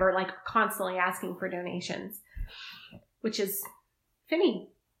CCCC, whatever, constantly asking for donations, which is, if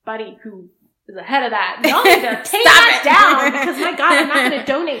anybody who is ahead of that, y'all need to take that down, because my God, I'm not going to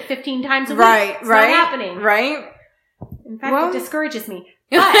donate 15 times a week. It's not happening. Right. In fact, it discourages me.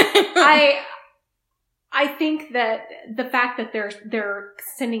 But I think that the fact that they're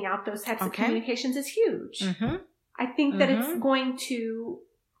sending out those types of communications is huge. Mm-hmm. I think that it's going to,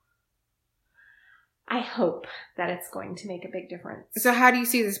 I hope that it's going to make a big difference. So how do you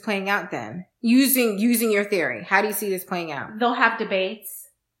see this playing out then? Using your theory, how do you see this playing out? They'll have debates.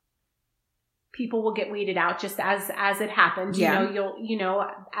 People will get weeded out just as it happens. Yeah.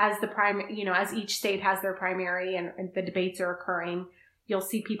 As each state has their primary and the debates are occurring, you'll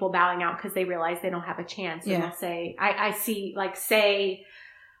see people bowing out because they realize they don't have a chance. And they'll say,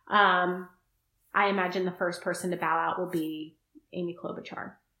 I imagine the first person to bow out will be Amy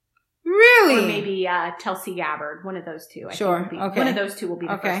Klobuchar. Really? Or maybe Tulsi Gabbard, one of those two. Sure. One of those two will be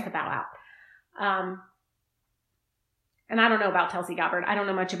the first to bow out. And I don't know about Tulsi Gabbard. I don't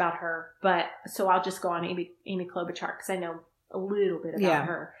know much about her, but so I'll just go on Amy Klobuchar because I know a little bit about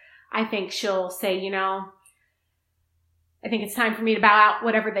her. I think she'll say, I think it's time for me to bow out,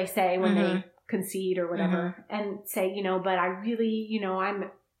 whatever they say when they concede or whatever, and say, but I really,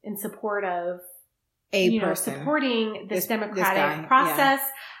 I'm in support of supporting this democratic process. Yeah.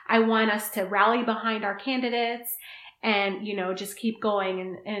 I want us to rally behind our candidates and, just keep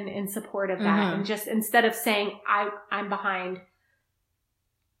going and in support of that. And just instead of saying I'm behind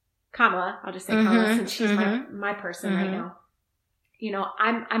Kamala, I'll just say Kamala since she's my person right now.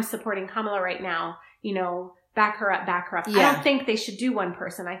 I'm supporting Kamala right now, back her up. Yeah. I don't think they should do one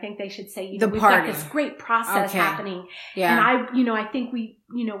person. I think they should say, we've got this great process happening. Yeah. And I think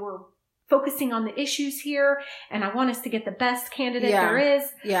we're focusing on the issues here and I want us to get the best candidate there is.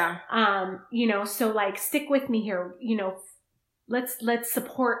 Yeah. So stick with me here, let's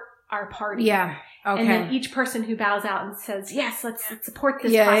support our party. Yeah. Okay. And then each person who bows out and says, yes, let's support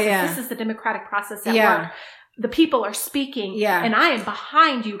this process. Yeah. This is the democratic process at work. The people are speaking and I am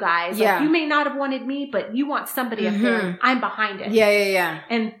behind you guys. You may not have wanted me, but you want somebody up there. I'm behind it. Yeah.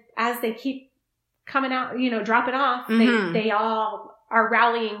 And as they keep coming out, dropping off, they all are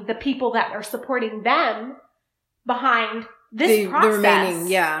rallying the people that are supporting them behind this process. The remaining,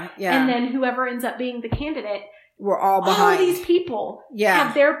 yeah. And then whoever ends up being the candidate, we're all behind. All these people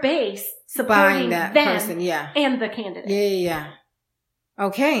have their base supporting that person, and the candidate. Yeah.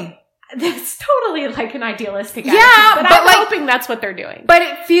 Okay. That's totally like an idealistic attitude, but I'm hoping that's what they're doing. But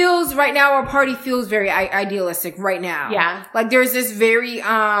it feels right now, our party feels very idealistic right now. Yeah. Like there's this very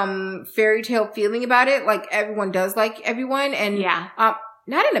fairy tale feeling about it. Like everyone does like everyone, and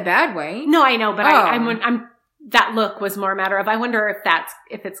not in a bad way. No, I know, but I'm that look was more a matter of I wonder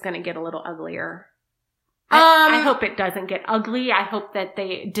if it's going to get a little uglier. I hope it doesn't get ugly. I hope that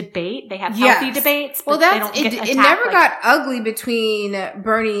they debate. They have healthy debates. Well, it never got ugly between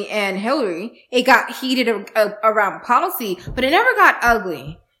Bernie and Hillary. It got heated around policy, but it never got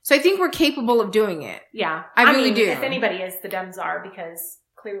ugly. So I think we're capable of doing it. Yeah. I really do. If anybody is, the Dems are, because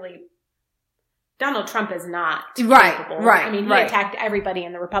clearly Donald Trump is not capable. Right. I mean, he attacked everybody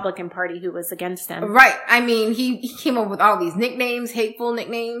in the Republican Party who was against him. Right. I mean, he came up with all these nicknames, hateful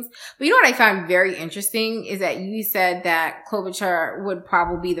nicknames. But you know what I find very interesting is that you said that Klobuchar would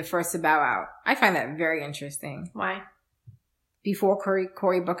probably be the first to bow out. I find that very interesting. Why? Before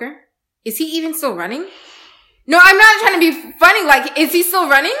Cory Booker? Is he even still running? No, I'm not trying to be funny. Like, is he still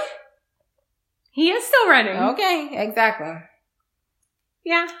running? He is still running. Okay, exactly.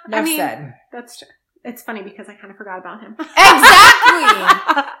 Yeah, Enough said. That's true. It's funny because I kind of forgot about him. Exactly.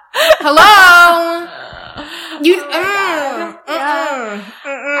 Hello.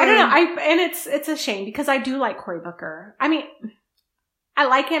 I don't know. And it's a shame because I do like Cory Booker. I mean, I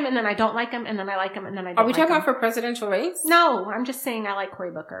like him and then I don't like him and then I like him and then I don't like him. Are we talking about for presidential race? No, I'm just saying I like Cory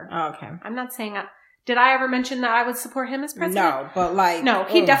Booker. Oh, okay. I'm not saying did I ever mention that I would support him as president? No, but no,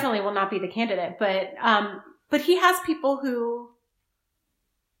 he definitely will not be the candidate. But he has people who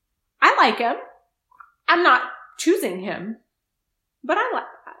I like him. I'm not choosing him, but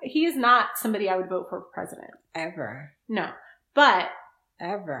he is not somebody I would vote for president. Ever. No. But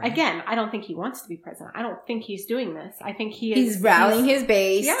ever. Again, I don't think he wants to be president. I don't think he's doing this. I think he's rallying his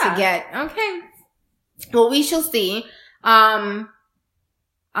base to get okay. Well, we shall see. I'm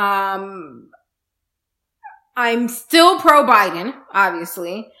still pro Biden,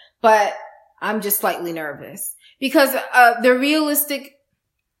 obviously, but I'm just slightly nervous because the realistic.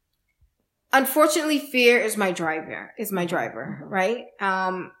 Unfortunately, fear is my driver, right?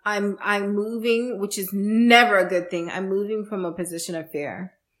 I'm moving, which is never a good thing. I'm moving from a position of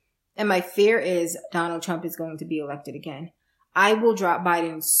fear. And my fear is Donald Trump is going to be elected again. I will drop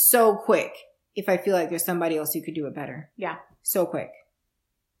Biden so quick if I feel like there's somebody else who could do it better. Yeah. So quick.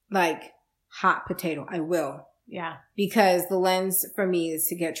 Like hot potato. I will. Yeah. Because the lens for me is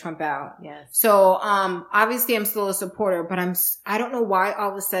to get Trump out. Yes. So, obviously I'm still a supporter, but I don't know why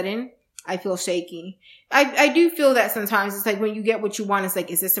all of a sudden I feel shaky. I do feel that sometimes. It's like when you get what you want, it's like,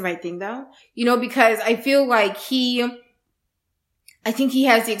 is this the right thing though? You know, because I feel like I think he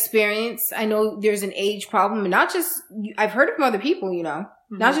has the experience. I know there's an age problem, and not just, I've heard it from other people, you know,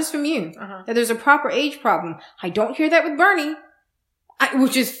 not just from you, that there's a proper age problem. I don't hear that with Bernie,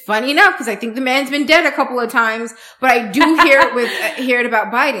 which is funny enough because I think the man's been dead a couple of times, but I do hear it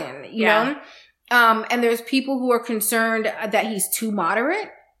about Biden, you know? And there's people who are concerned that he's too moderate.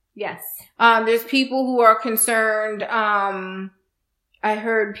 Yes. There's people who are concerned, I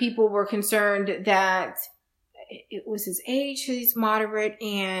heard people were concerned that it was his age, he's moderate,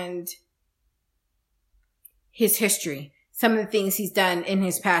 and his history. Some of the things he's done in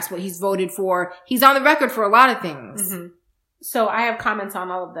his past, what he's voted for. He's on the record for a lot of things. Mm-hmm. So I have comments on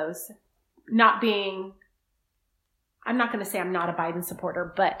all of those. I'm not going to say I'm not a Biden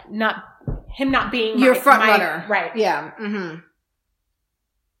supporter, but him not being your front runner. Right. Yeah. Mm-hmm.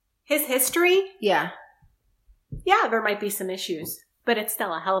 His history. Yeah. Yeah, there might be some issues, but it's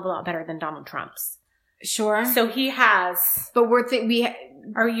still a hell of a lot better than Donald Trump's. Sure. So he has. But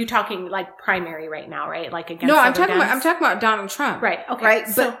are you talking like primary right now, right? Like against? No, I'm talking about Donald Trump. Right. Okay. Right.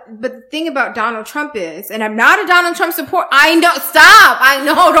 So, but the thing about Donald Trump is, and I'm not a Donald Trump supporter. I know. Stop. I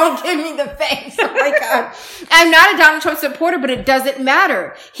know. Don't give me the face. Oh my God. I'm not a Donald Trump supporter, but it doesn't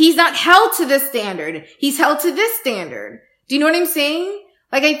matter. He's not held to this standard. He's held to this standard. Do you know what I'm saying?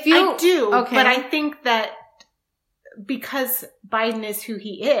 Like I do. Okay. But I think that because Biden is who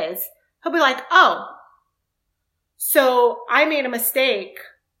he is, he'll be like, oh. So I made a mistake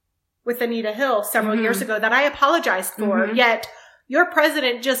with Anita Hill several years ago that I apologized for. Yet your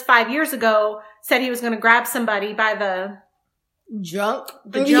president just 5 years ago said he was going to grab somebody by the junk.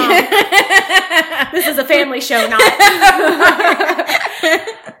 This is a family show, not.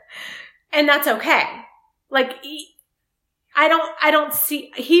 And that's okay. Like, I don't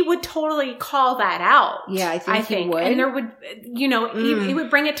see, he would totally call that out. Yeah, I think he would. And there would, you know, he would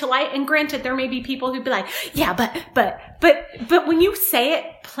bring it to light. And granted, there may be people who'd be like, yeah, but when you say it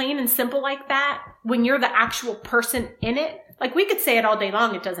plain and simple like that, when you're the actual person in it, like we could say it all day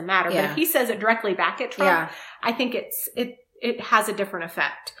long, it doesn't matter. Yeah. But if he says it directly back at Trump, I think it has a different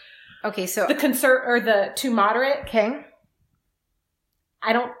effect. Okay, so the the too moderate. Okay.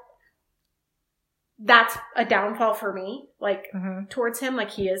 That's a downfall for me, like, towards him.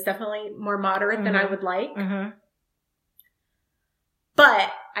 Like, he is definitely more moderate than I would like.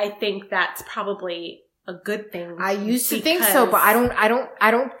 But I think that's probably a good thing. I used to think so, but I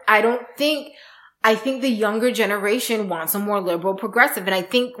think the younger generation wants a more liberal progressive. And I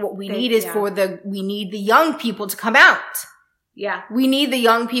think what we need is we need the young people to come out. Yeah. We need the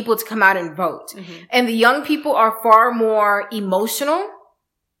young people to come out and vote. And the young people are far more emotional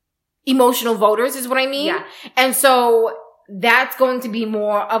voters is what I mean. Yeah. And so that's going to be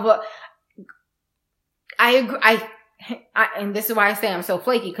more of I agree. And this is why I say I'm so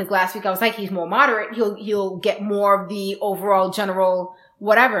flaky, because last week I was like, he's more moderate. He'll get more of the overall general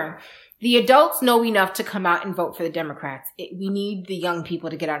whatever. The adults know enough to come out and vote for the Democrats. We need the young people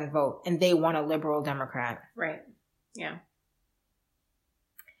to get out and vote, and they want a liberal Democrat. Right. Yeah.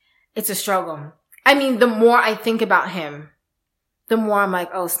 It's a struggle. I mean, the more I think about him, the more I'm like,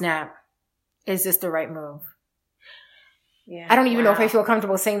 oh snap, is this the right move? Yeah. I don't even know if I feel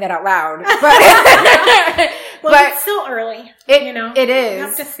comfortable saying that out loud. But, but it's still early. You know? It is. You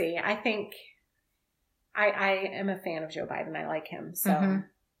have to see. I think I am a fan of Joe Biden. I like him. So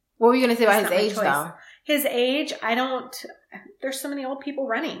what were you going to say about his age though? His age, there's so many old people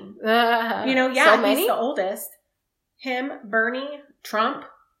running. So many? He's the oldest. Him, Bernie, Trump,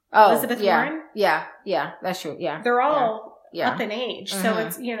 Elizabeth Warren. Yeah, that's true. Yeah. They're all up in age. So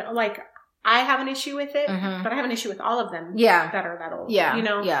it's, like, I have an issue with it, but I have an issue with all of them that are that old. Yeah.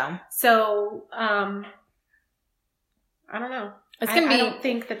 Yeah. So, I don't know. I don't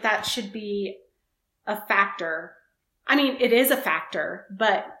think that should be a factor. I mean, it is a factor,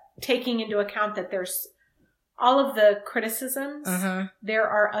 but taking into account that there's all of the criticisms, there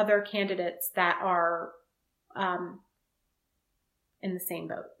are other candidates that are, in the same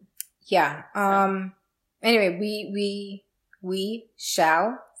boat. Yeah. Anyway, we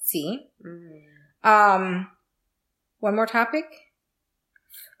shall see. One more topic.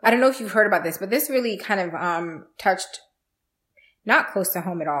 I don't know if you've heard about this, but this really kind of touched not close to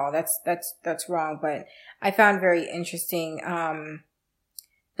home at all. That's wrong, but I found very interesting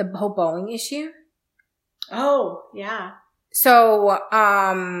the whole Boeing issue. Oh, yeah. So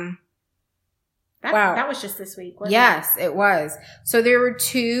that was just this week, wasn't it? Yes, it was. So there were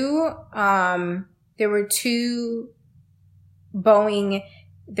there were 2 Boeing,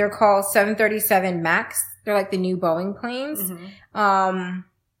 they're called 737 MAX. They're like the new Boeing planes. Mm-hmm.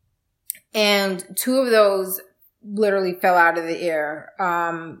 And 2 of those literally fell out of the air,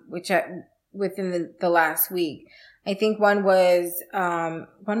 within the last week. I think one was an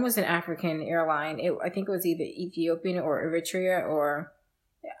African airline. I think it was either Ethiopian or Eritrea, or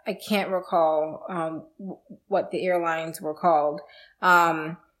I can't recall, what the airlines were called.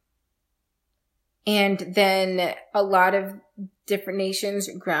 And then a lot of different nations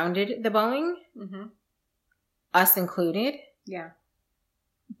grounded the Boeing, mm-hmm. us included. Yeah.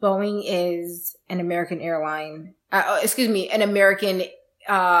 Boeing is an American airline, an American,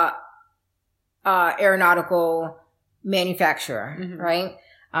 aeronautical manufacturer, mm-hmm. right?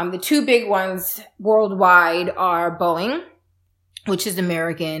 The 2 big ones worldwide are Boeing, which is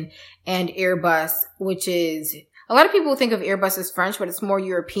American, and Airbus, which is, a lot of people think of Airbus as French, but it's more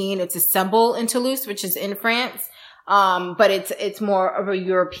European. It's assembled in Toulouse, which is in France. But it's more of a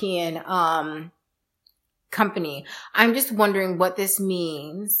European, company. I'm just wondering what this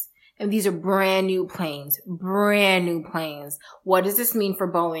means. And these are brand new planes. What does this mean for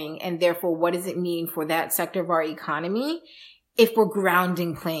Boeing? And therefore, what does it mean for that sector of our economy if we're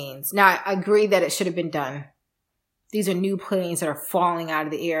grounding planes? Now, I agree that it should have been done. These are new planes that are falling out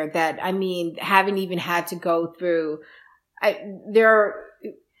of the air that, haven't even had to go through.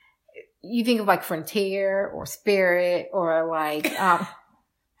 You think of like Frontier or Spirit or like,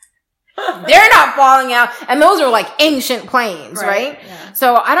 they're not falling out. And those are like ancient planes, right? Yeah.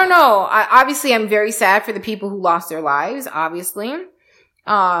 So I don't know. Obviously, I'm very sad for the people who lost their lives, obviously.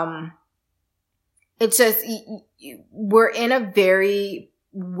 It's just, we're in a very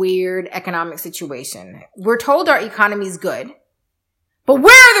weird economic situation. We're told our economy is good, but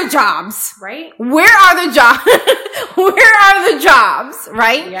where are the jobs? Right? Where are the jobs? Where are the jobs?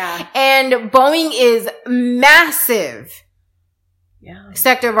 Right? Yeah. And Boeing is massive. Yeah.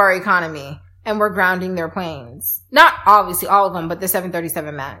 Sector of our economy, and we're grounding their planes. Not obviously all of them, but the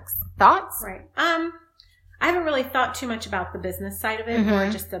 737 MAX. Thoughts? Right. I haven't really thought too much about the business side of it, Mm-hmm. or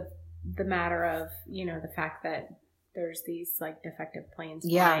just the matter of, the fact that there's these like defective planes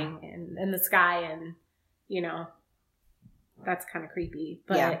flying in the sky, and that's kind of creepy.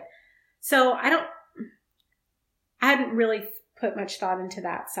 But so I hadn't really put much thought into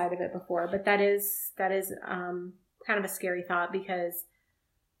that side of it before, but that is kind of a scary thought, because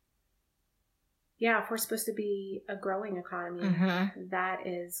if we're supposed to be a growing economy, Mm-hmm. that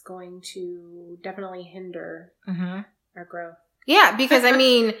is going to definitely hinder Mm-hmm. our growth. Yeah, because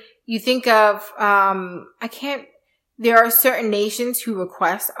you think of, there are certain nations who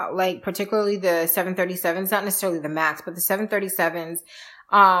request, like particularly the 737s, not necessarily the MAX, but the 737s.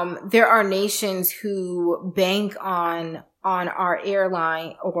 There are nations who bank on our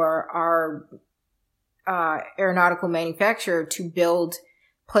airline or our aeronautical manufacturer to build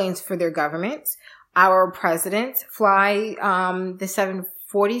planes for their governments. Our presidents fly the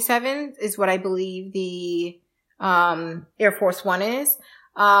 747 is what I believe the Air Force One is.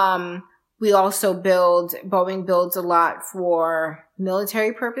 We also Boeing builds a lot for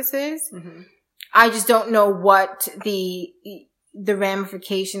military purposes. Mm-hmm. I just don't know what the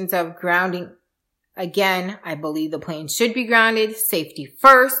ramifications of grounding. Again, I believe the plane should be grounded. Safety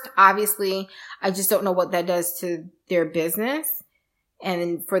first, obviously. I just don't know what that does to their business.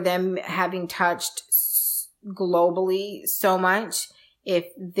 And for them having touched globally so much, if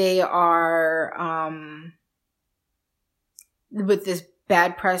they are, with this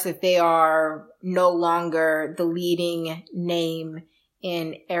bad press, if they are no longer the leading name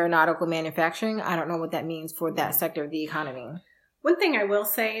in aeronautical manufacturing, I don't know what that means for that sector of the economy. One thing I will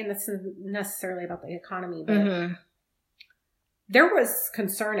say, and this isn't necessarily about the economy, but Mm-hmm. there was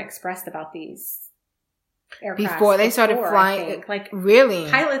concern expressed about these aircraft Before they started flying. I think. Like, Really?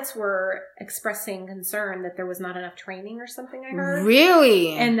 pilots were expressing concern that there was not enough training or something, I heard.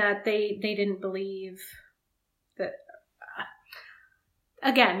 Really? And that they didn't believe that.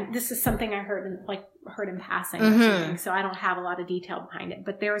 Again, this is something I heard in passing Mm-hmm. or something, so I don't have a lot of detail behind it.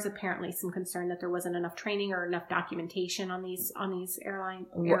 But there was apparently some concern that there wasn't enough training or enough documentation on these airplanes,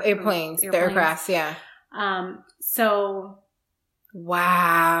 the aircrafts, yeah. So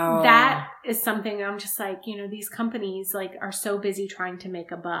wow, that is something I'm just like, these companies are so busy trying to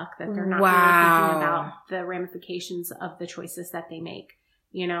make a buck that they're not really thinking about the ramifications of the choices that they make,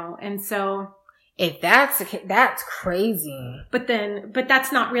 and so. If that's crazy. But that's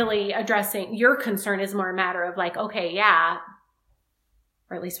not really addressing your concern. Is more a matter of okay, yeah,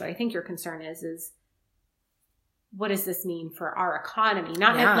 or at least what I think your concern is what does this mean for our economy?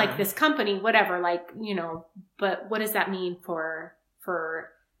 Not like this company, whatever, but what does that mean for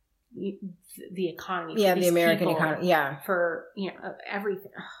the economy. Yeah, the American economy. Yeah. For,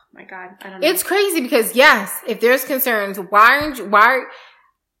 everything. Oh my God. I don't know. It's crazy because yes, if there's concerns,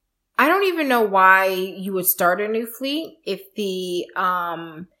 I don't even know why you would start a new fleet if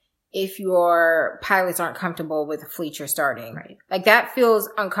if your pilots aren't comfortable with the fleet you're starting. Right. Like that feels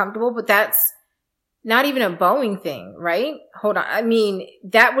uncomfortable, but that's not even a Boeing thing, right? Hold on. I mean,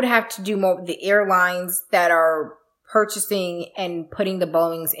 that would have to do more with the airlines that are purchasing and putting the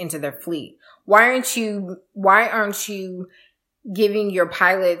Boeings into their fleet. Why aren't you giving your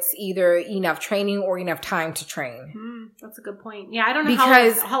pilots either enough training or enough time to train? That's a good point. Yeah, I don't know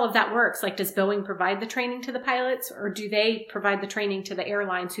how all of that works. Like, does Boeing provide the training to the pilots, or do they provide the training to the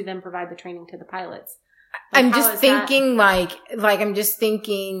airlines who then provide the training to the pilots? Like, I'm just thinking I'm just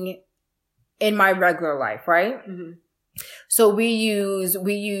thinking in my regular life, right? Mm-hmm. So we use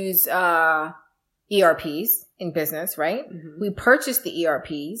ERPs in business, right? Mm-hmm. We purchase the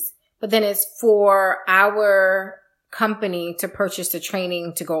ERPs, but then it's for our company to purchase the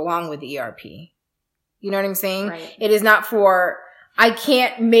training to go along with the ERP. You know what I'm saying? Right. It is not I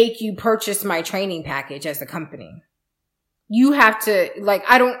can't make you purchase my training package as a company. You have to,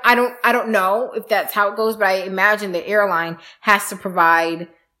 I don't know if that's how it goes, but I imagine the airline has to provide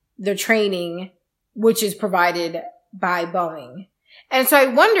the training, which is provided by Boeing. And so I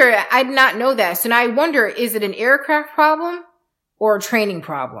wonder, I did not know that. So now I wonder, is it an aircraft problem or a training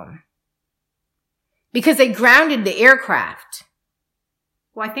problem? Because they grounded the aircraft.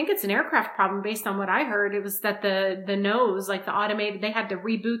 Well, I think it's an aircraft problem based on what I heard. It was that the nose, like the automated, they had to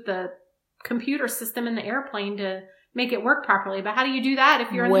reboot the computer system in the airplane to make it work properly. But how do you do that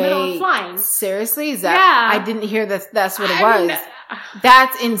if you're in the middle of flying? Seriously? Is that? Yeah. I didn't hear that's what it was.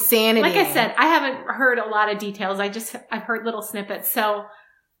 That's insanity. Like I said, I haven't heard a lot of details. I've heard little snippets. So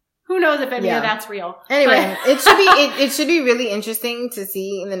who knows if any of that's real. Anyway, it should be really interesting to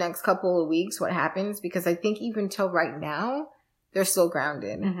see in the next couple of weeks what happens, because I think even till right now, they're still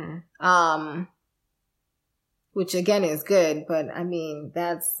grounded. Mm-hmm. Which again is good, but I mean,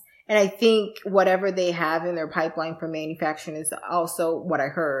 and I think whatever they have in their pipeline for manufacturing is also, what I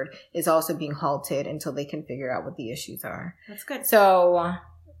heard, is also being halted until they can figure out what the issues are. That's good. So,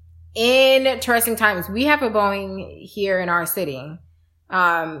 interesting times. We have a Boeing here in our city,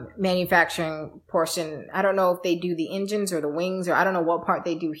 manufacturing portion. I don't know if they do the engines or the wings, or I don't know what part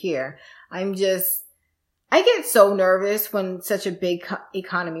they do here. I get so nervous when such a big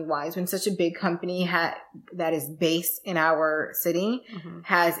economy-wise, when such a big company that is based in our city mm-hmm.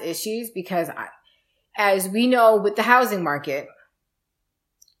 has issues, because as we know with the housing market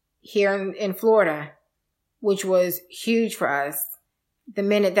here in Florida, which was huge for us, the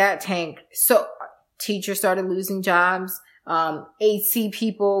minute that tanked, so teachers started losing jobs, AC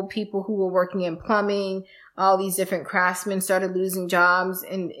people who were working in plumbing, all these different craftsmen started losing jobs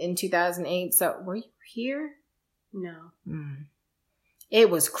in 2008. So were you here? No. It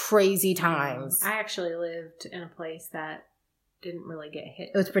was crazy times. I actually lived in a place that didn't really get hit.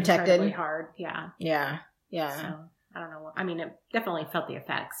 It was protected. Incredibly hard. Yeah. Yeah. So I don't know. I mean, it definitely felt the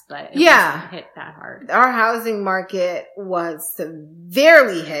effects, but it wasn't hit that hard. Our housing market was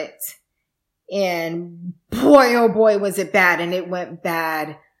severely hit, and boy, oh boy, was it bad. And it went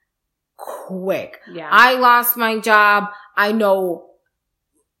bad quick. Yeah. I lost my job. I know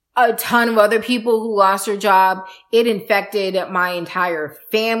a ton of other people who lost their job. It infected my entire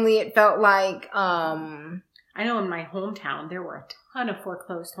family, it felt like. I know in my hometown, there were a ton of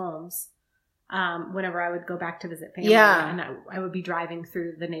foreclosed homes. Whenever I would go back to visit family, and I would be driving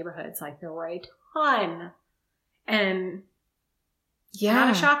through the neighborhoods, like there were a ton. And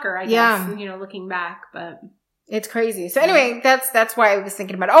not a shocker, I guess, looking back, but it's crazy. So anyway, that's why I was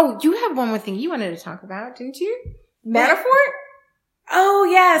thinking about, you have one more thing you wanted to talk about, didn't you? Manafort? Oh,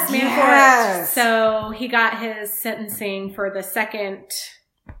 yes, Manafort. Yes. So he got his sentencing for the second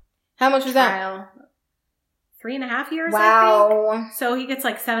How much was trial. 3.5 years, wow. I think. So he gets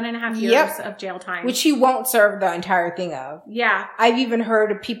like 7.5 years of jail time. Which he won't serve the entire thing of. Yeah. I've even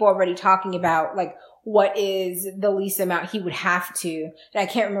heard of people already talking about, like, what is the least amount he would have to. And I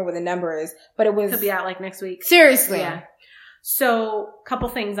can't remember what the number is, but it was... He'll be out like next week. Seriously. Yeah. So, couple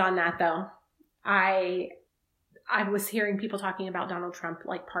things on that, though. I was hearing people talking about Donald Trump,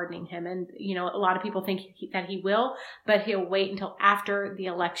 like, pardoning him. And, a lot of people think that he will, but he'll wait until after the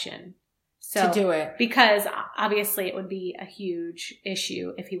election. So, to do it. Because obviously it would be a huge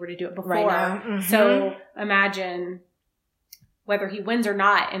issue if he were to do it before. Right now. Mm-hmm. So imagine whether he wins or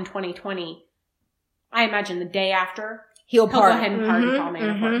not in 2020. I imagine the day after he'll go ahead and pardon Paul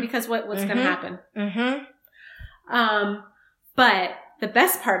Manafort, because what's going to happen? Mm-hmm. But the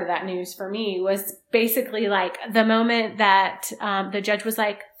best part of that news for me was basically like the moment that the judge was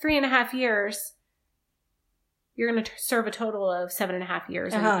like, 3.5 years, you're going to serve a total of 7.5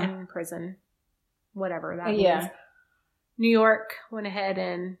 years in prison, whatever that means. New York went ahead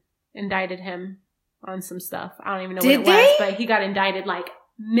and indicted him on some stuff. I don't even know what it was, but he got indicted like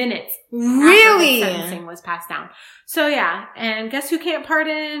minutes really after the sentencing was passed down. So yeah, and guess who can't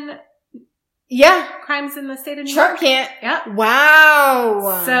pardon crimes in the state of New York? Trump can't. Yep.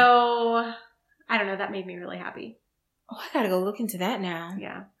 Wow. So I don't know, that made me really happy. Oh, I gotta go look into that now.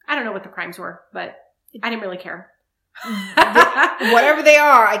 Yeah. I don't know what the crimes were, but I didn't really care. Whatever they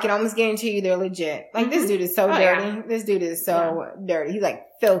are, I can almost guarantee you they're legit. Like, this dude is so dirty. Yeah. This dude is so dirty. He's like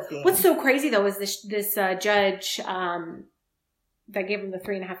filthy. What's so crazy though is this judge that gave him the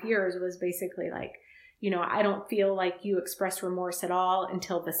 3.5 years was basically like, I don't feel like you express remorse at all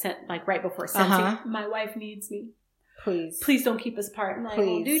until right before sentencing. My wife needs me. Please don't keep us apart. I'm like,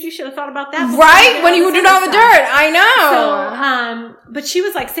 well, dude, you should have thought about that. Right? When you were doing all the dirt. I know. So, but she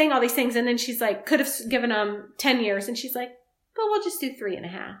was like saying all these things, and then she's like, could have given him 10 years. And she's like, but we'll just do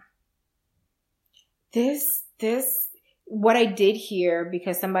 3.5. What I did hear,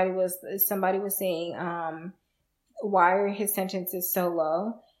 because somebody was saying, why are his sentences so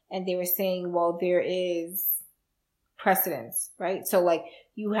low? And they were saying, well, there is precedence, right? So like,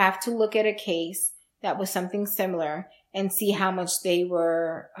 you have to look at a case that was something similar and see how much they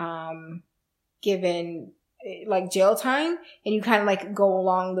were given like jail time, and you kind of like go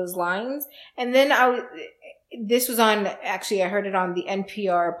along those lines. And then this was on, actually I heard it on the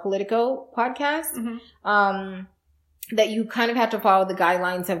NPR Politico podcast, that you kind of have to follow the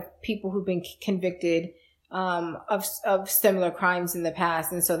guidelines of people who've been convicted of similar crimes in the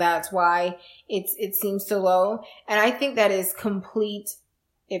past. And so that's why it seems so low. And I think that is complete,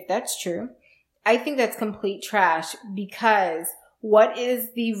 if that's true, I think that's complete trash, because what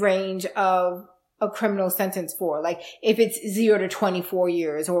is the range of a criminal sentence for? Like, if it's 0 to 24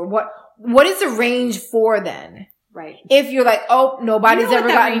 years, or what is the range for then? Right. If you're like, oh, nobody's ever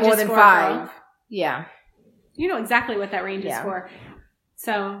gotten more than 5. Bro. Yeah. You know exactly what that range is for.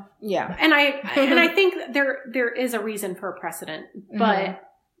 So, yeah. And I think there is a reason for a precedent, but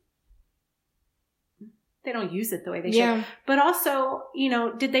they don't use it the way they should. But also,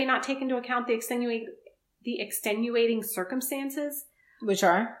 did they not take into account the extenuating circumstances? Which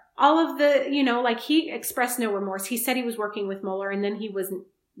are? All of the, like, he expressed no remorse. He said he was working with Mueller, and then he was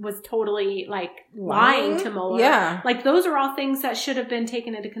totally like lying to Mueller. Yeah. Like, those are all things that should have been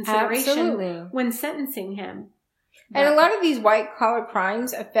taken into consideration when sentencing him. And a lot of these white-collar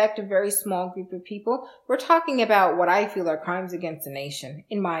crimes affect a very small group of people. We're talking about what I feel are crimes against the nation,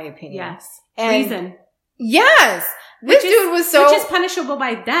 in my opinion. Yes. Treason. Yes. This dude was so... Which is punishable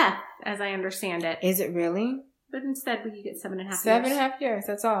by death, as I understand it. Is it really? But instead, you get 7.5 years. 7.5 years,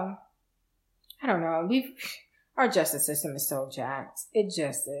 that's all. I don't know. Our justice system is so jacked. It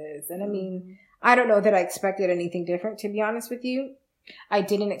just is. And I mean, I don't know that I expected anything different, to be honest with you. I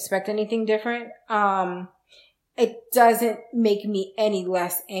didn't expect anything different. It doesn't make me any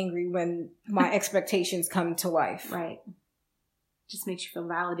less angry when my expectations come to life. Right. Just makes you feel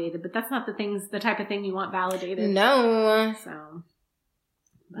validated, but that's not the type of thing you want validated. No. So.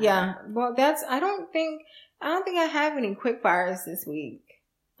 Yeah. Well, I don't think I have any quick fires this week.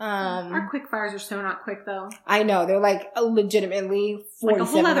 Our quick fires are so not quick though. I know. They're like legitimately 47 like a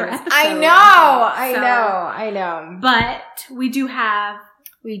whole other episode. I know. But we do have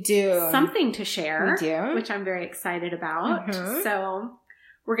something to share. We do. Which I'm very excited about. So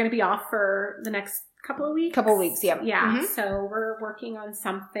we're going to be off for the next couple of weeks. Yeah. Yeah. So we're working on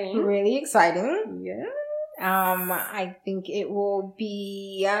something really exciting. Yeah. I think it will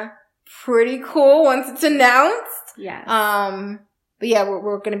be pretty cool once it's announced. Yes. But yeah,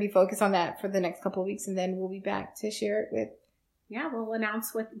 we're going to be focused on that for the next couple of weeks, and then we'll be back to share it with. Yeah, we'll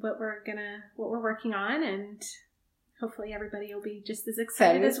announce what we're working on, and hopefully everybody will be just as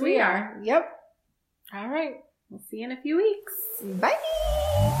excited as we are. Yep. All right. We'll see you in a few weeks. Bye.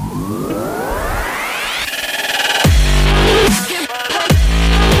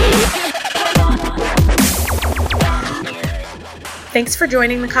 Thanks for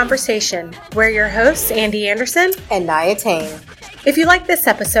joining the conversation. We're your hosts, Andy Anderson and Nia Tane. If you like this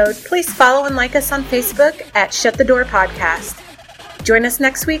episode, please follow and like us on Facebook at Shut the Door Podcast. Join us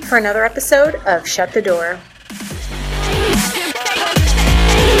next week for another episode of Shut the Door.